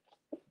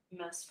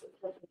messed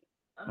with it.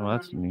 Oh,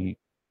 that's neat.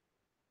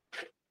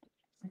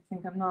 I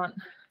think I'm not.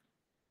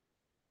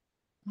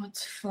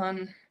 What's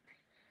fun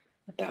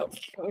about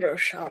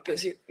Photoshop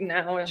is you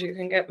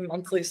can get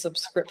monthly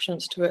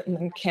subscriptions to it and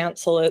then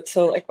cancel it.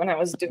 So, like, when I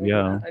was doing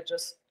Yeah. that, I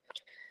just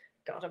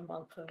got a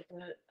month of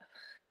it.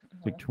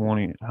 It's like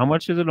 20. How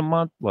much is it a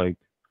month? Like,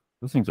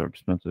 those things are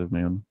expensive,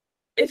 man.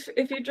 If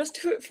you just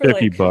do it for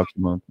 50 like bucks a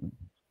month.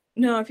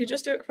 no, if you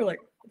just do it for like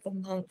the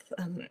month,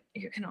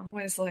 you can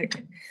always,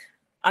 like,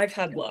 I've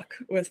had luck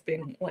with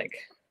being like,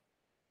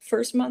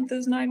 first month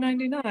is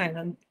 $9.99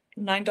 and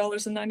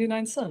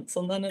 $9.99,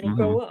 and then it'll hmm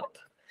go up.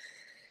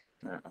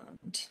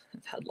 And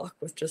I've had luck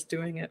with just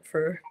doing it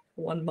for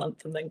 1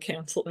 month and then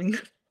canceling.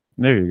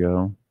 There you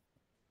go.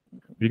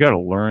 You got to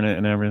learn it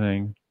and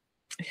everything.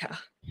 Yeah.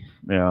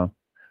 Yeah.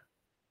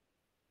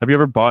 Have you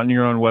ever bought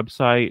your own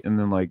website and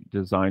then like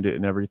designed it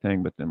and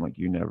everything, but then like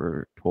you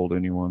never told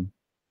anyone?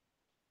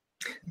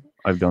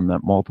 I've done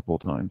that multiple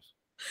times.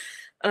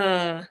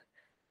 Uh,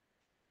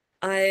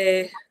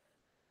 I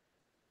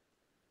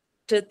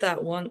did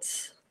that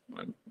once,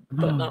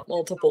 but not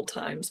multiple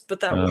times.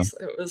 But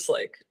it was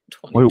like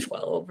Wait,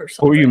 2012 or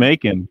what were you something.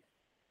 making?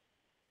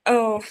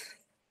 Oh,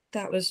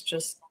 that was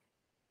just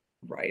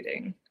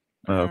writing.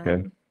 Oh,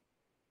 okay.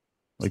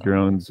 Like So, your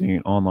own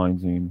zine, online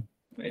zine.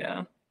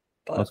 yeah,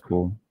 That's but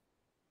cool.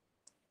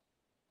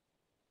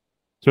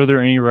 So are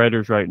there any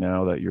writers right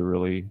now that you're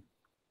really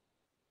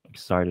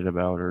excited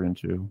about or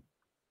into?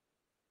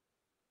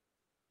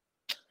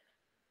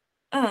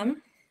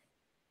 um,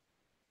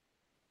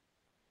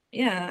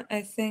 yeah,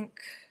 I think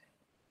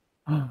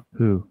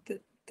Who?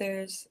 that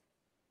there's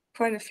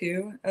quite a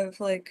few of,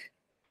 like,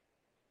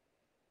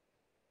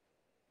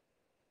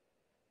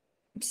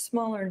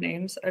 smaller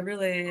names. I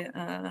really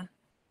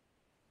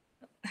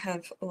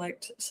have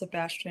liked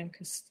Sebastian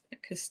Yeah,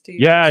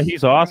 Castillo's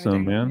he's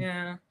awesome, writing. man.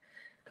 Yeah.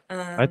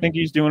 I think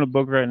he's doing a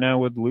book right now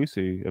with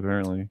Lucy,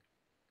 apparently.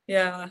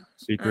 Yeah.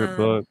 Secret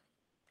book.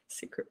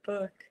 Secret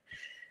book.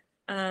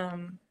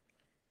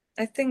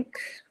 I think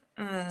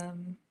of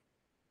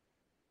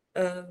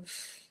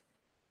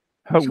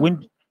How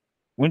when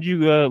did you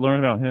learn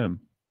about him?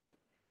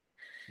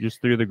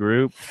 Just through the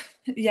group?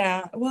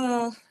 yeah,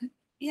 well,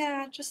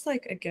 yeah, just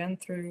like again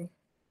through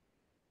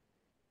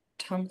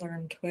Tumblr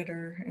and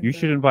Twitter and You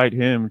should invite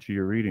him to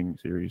your reading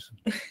series.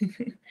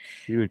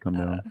 He would come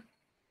down.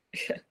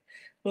 yeah,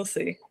 we'll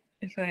see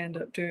if I end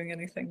up doing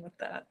anything with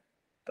that.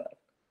 But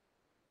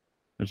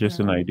It's just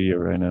an idea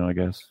right now, I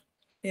guess.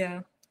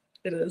 yeah,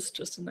 it is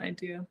just an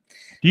idea.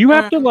 Do you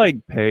have to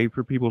like pay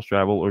for people's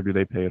travel, or do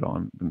they pay it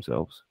on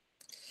themselves?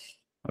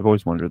 I've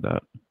always wondered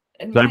that.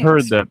 I've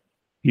heard that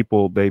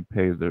people they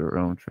pay their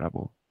own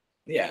travel.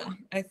 Yeah,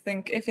 I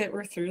think if it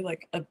were through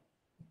like a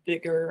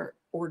bigger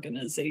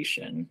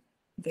organization,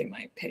 they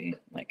might pay.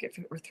 Like if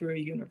it were through a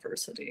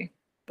university,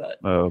 but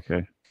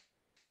okay.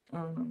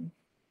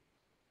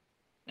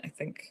 I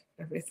think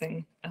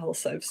everything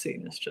else I've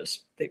seen is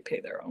just they pay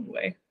their own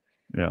way.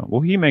 Yeah,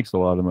 well, he makes a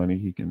lot of money.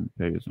 He can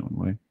pay his own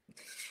way.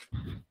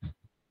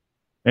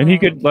 And he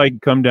could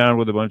like come down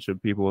with a bunch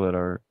of people that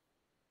are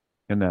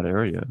in that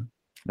area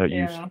that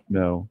you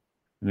know,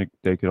 and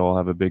they could all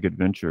have a big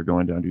adventure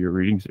going down to your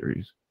reading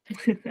series.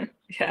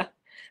 Yeah,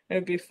 it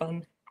would be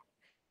fun.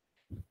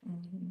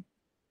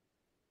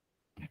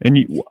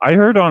 And I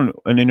heard on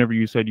an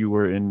interview you said you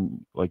were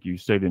in, like, you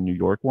stayed in New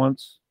York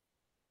once.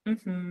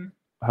 Mm-hmm.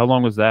 How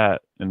long was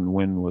that, and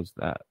when was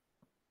that?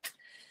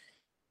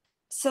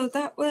 So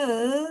that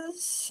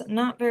was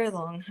not very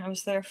long. I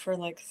was there for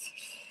like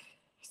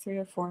 3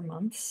 or 4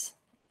 months.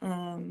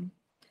 It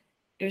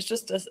was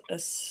just a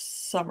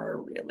summer,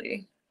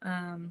 really.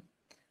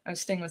 I was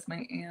staying with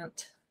my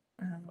aunt.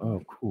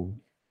 Oh, cool.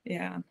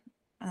 Yeah.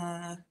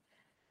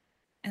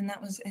 And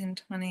that was in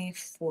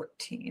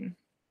 2014.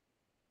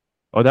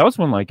 Oh, that was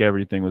when like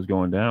everything was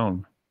going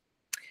down.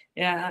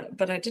 Yeah,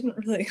 but I didn't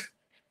really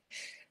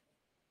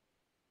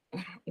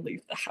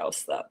leave the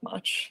house that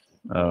much.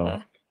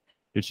 Oh.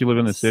 Did she live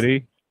in the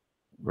city?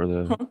 Or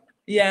the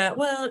Yeah,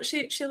 well,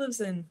 she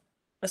lives in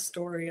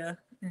Astoria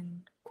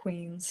in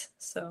Queens,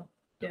 so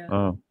yeah.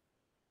 Oh.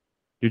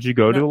 Did you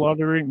go to a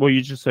lot of readings? Well,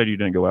 you just said you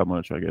didn't go out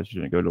much, I guess.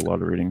 You didn't go to a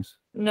lot of readings.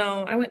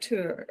 No, I went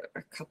to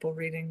a couple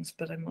readings,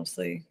 but I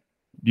mostly...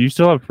 Do you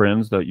still have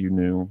friends that you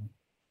knew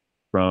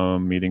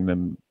from meeting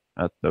them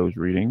at those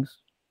readings?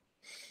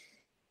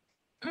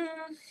 I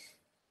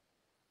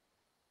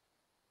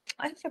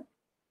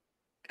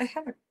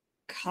have a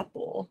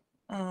couple.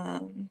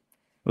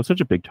 It was such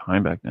a big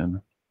time back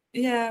then.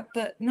 Yeah,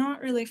 but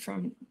not really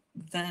from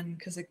then,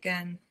 because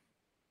again,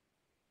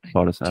 a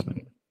lot has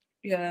happened.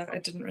 Yeah, I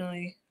didn't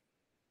really.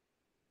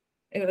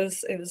 It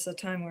was a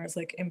time where it's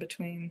like in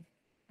between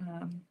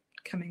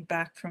coming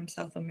back from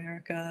South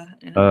America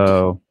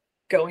and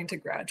going to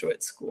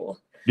graduate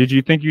school. Did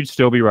you think you'd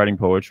still be writing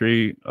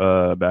poetry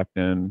back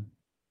then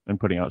and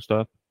putting out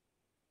stuff?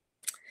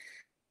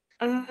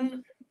 I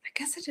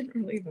guess I didn't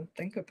really even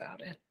think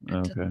about it.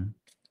 I didn't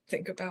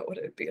think about what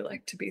it'd be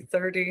like to be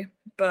 30,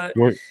 but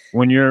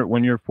when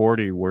you're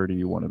 40, where do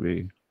you want to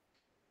be?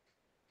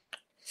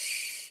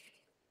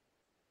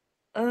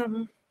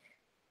 I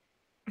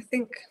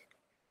think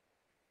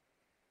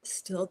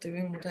still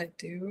doing what I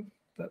do,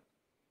 but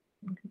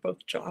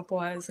both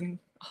job-wise and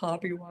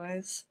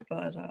hobby-wise.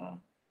 But do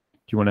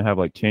you want to have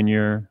like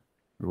tenure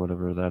or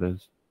whatever that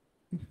is?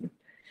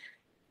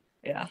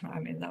 Yeah, I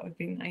mean that would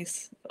be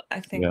nice. I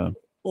think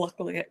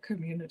luckily at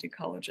community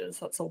colleges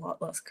that's a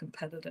lot less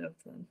competitive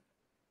than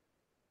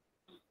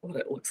what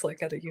it looks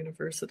like at a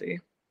university.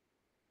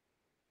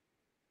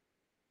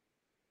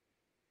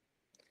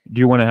 Do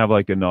you want to have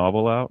like a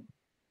novel out?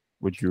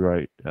 Would you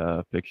write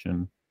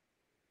fiction?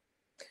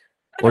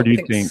 Or do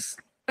you think?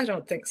 I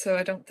don't think so.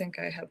 I don't think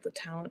I have the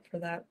talent for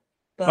that.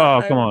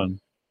 But come on.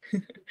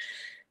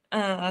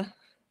 I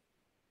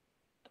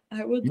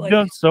would. You've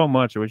done so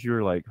much. I wish you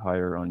were like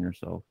higher on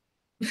yourself.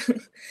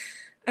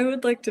 I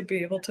would like to be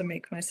able to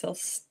make myself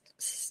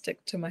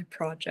stick to my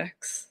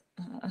projects.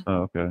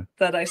 Okay.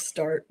 That I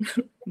start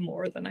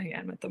more than I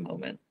am at the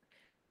moment.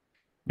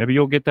 Maybe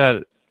you'll get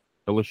that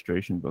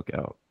illustration book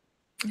out.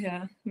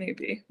 Yeah,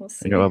 maybe. We'll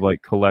see. And you'll have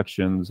like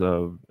collections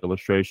of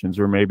illustrations,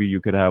 or maybe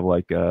you could have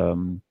like at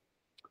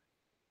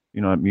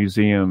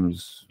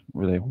museums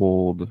where they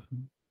hold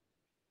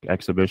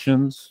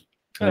exhibitions.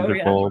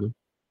 Called,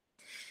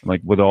 like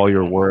with all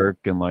your work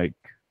and like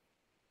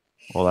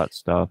all that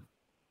stuff.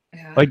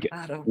 Yeah, like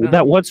I don't know.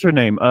 That what's her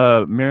name?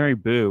 Mary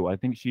Boo. I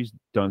think she's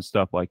done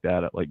stuff like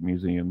that at like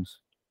museums.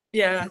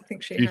 Yeah, I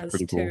think she's has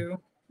pretty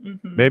too. Cool.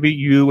 Mm-hmm. Maybe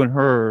you and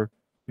her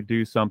could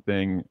do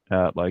something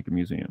at like a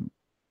museum.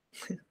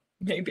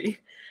 Maybe.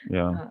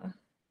 Yeah.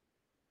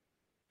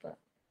 But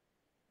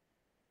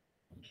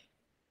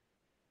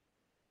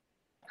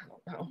I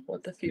don't know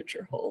what the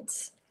future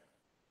holds.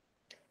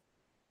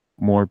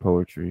 More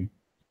poetry.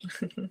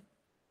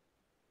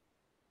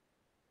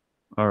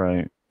 All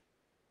right.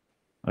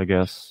 I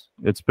guess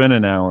it's been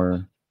an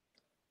hour,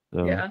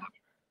 so Yeah.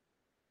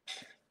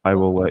 I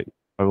will Well, let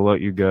I will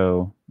let you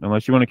go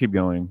unless you want to keep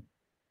going.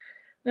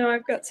 no,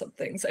 I've got some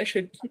things I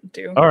should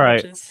do, All which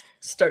right. is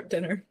start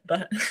dinner.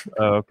 But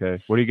Oh,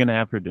 okay. What are you gonna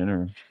have for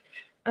dinner?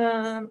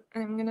 I'm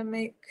gonna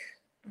make.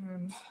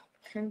 Um,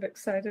 kind of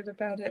excited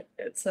about it.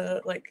 It's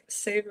a like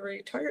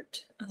savory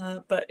tart,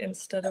 but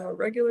instead of a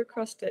regular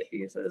crust, it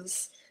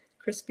uses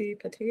crispy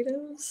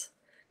potatoes.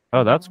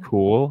 Oh, that's Um,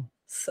 cool.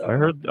 so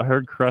I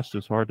heard crust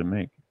is hard to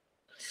make.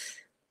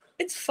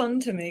 it's fun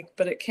to make,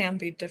 but it can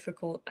be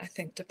difficult, I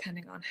think,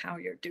 depending on how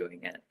you're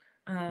doing it.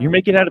 You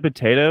make it out of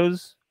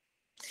potatoes?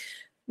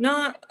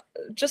 Not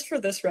just for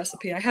this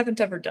recipe. I haven't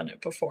ever done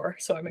it before,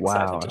 so I'm Wow.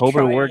 excited I to hope it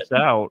try it. works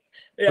out.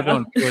 Put it Yeah.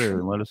 on Twitter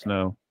and let us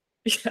know.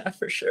 Yeah,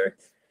 for sure.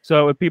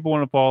 So if people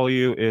want to follow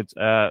you, it's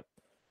at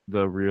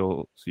the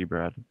real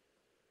Seabrad.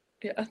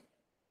 Yeah.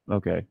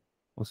 Okay.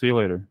 I'll see you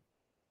later.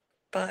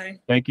 Bye.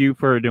 Thank you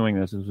for doing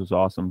this. This was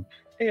awesome.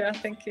 Yeah,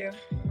 thank you.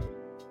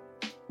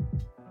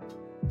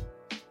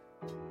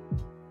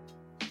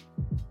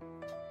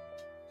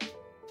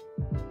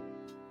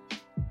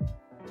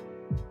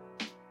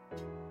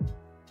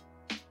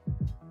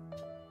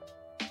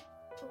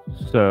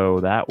 So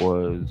that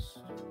was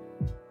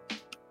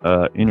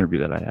an interview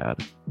that I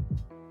had,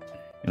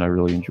 and I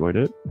really enjoyed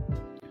it.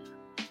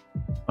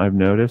 I've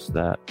noticed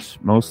that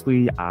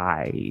mostly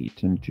I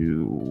tend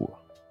to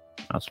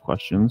ask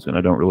questions, and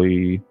I don't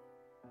really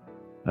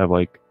have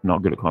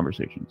not good at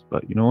conversations.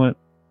 But you know what?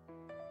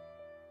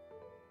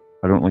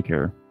 I don't really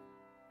care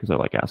because I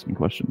like asking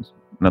questions,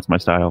 and that's my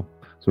style.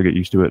 So get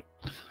used to it.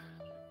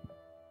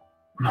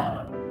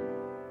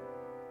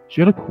 She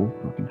had a cool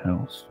fucking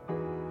house.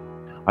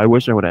 I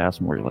wish I would have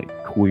asked more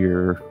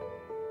queer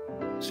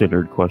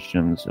centered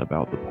questions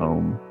about the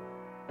poem.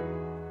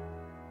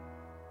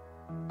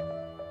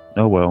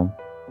 Oh well.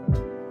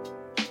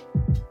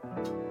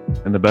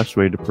 And the best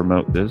way to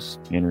promote this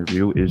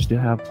interview is to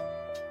have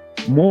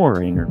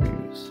more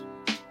interviews.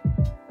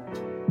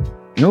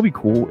 You know what'd be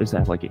cool is to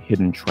have a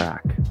hidden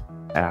track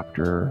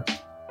after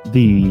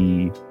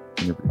the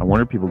interview. I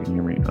wonder if people can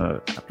hear me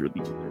after the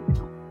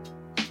interview.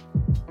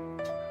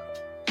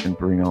 And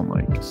bring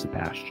on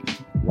Sebastian.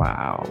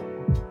 Wow.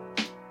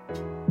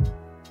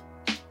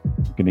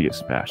 I'm gonna get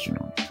Sebastian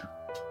on here.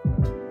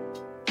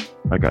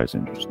 That guy's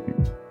interesting.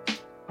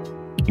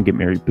 And get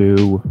Mary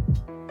Boo.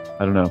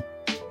 I don't know.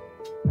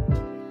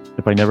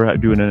 If I never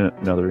do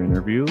another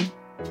interview,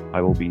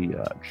 I will be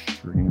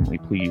extremely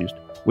pleased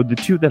with the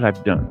two that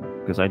I've done,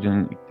 because I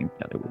didn't think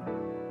that I would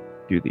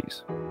do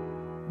these.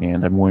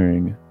 And I'm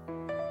wearing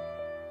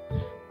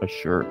a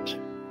shirt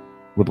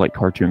with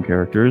cartoon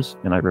characters,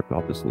 and I ripped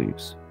off the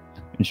sleeves.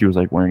 And she was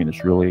wearing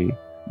this really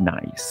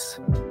nice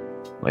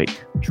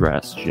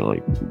dress. She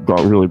got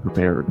really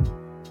prepared.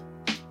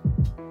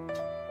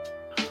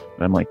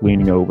 And I'm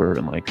leaning over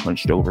and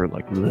hunched over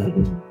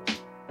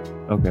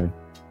okay.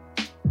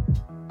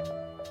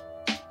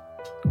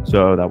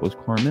 So that was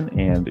Carmen,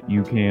 and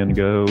you can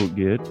go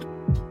get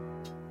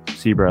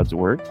Seabrad's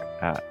work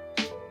at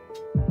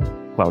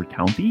Cloud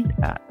County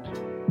at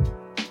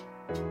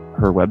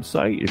her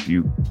website. If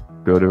you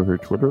go to her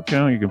Twitter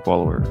account, you can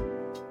follow her.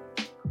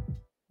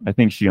 I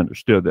think she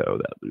understood, though,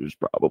 that there's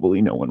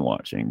probably no one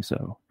watching,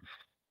 so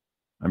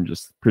I'm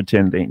just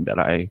pretending that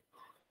I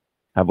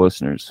have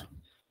listeners.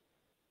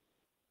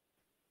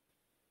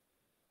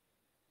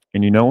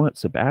 And you know what?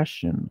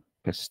 Sebastian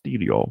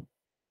Castillo,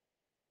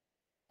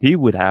 he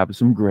would have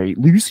some great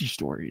Lucy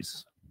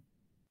stories.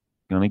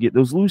 Gonna get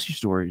those Lucy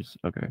stories.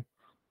 Okay.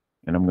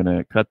 And I'm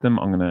gonna cut them.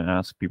 I'm gonna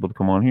ask people to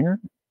come on here,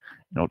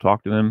 and I'll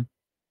talk to them.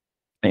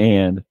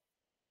 And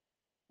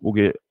we'll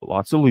get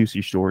lots of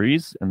Lucy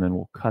stories, and then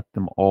we'll cut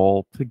them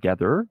all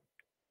together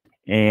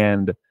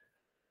and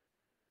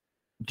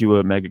do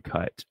a mega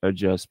cut of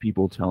just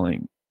people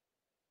telling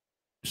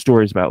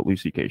stories about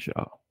Lucy K.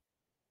 Shaw,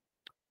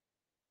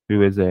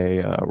 who is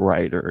a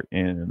writer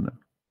in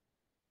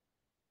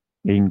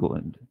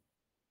England.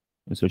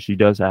 And so she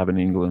does have an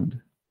England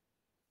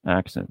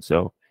accent.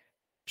 So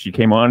she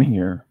came on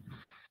here.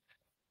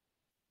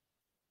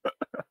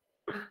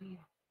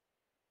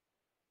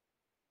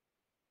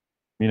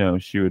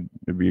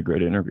 It'd be a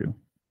great interview,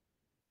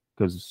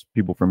 because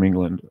people from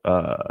England,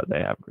 they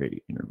have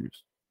great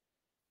interviews.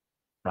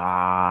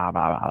 Blah,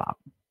 blah, blah, blah.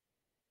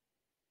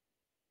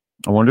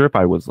 I wonder if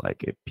I was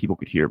if people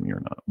could hear me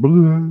or not.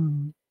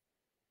 Blah.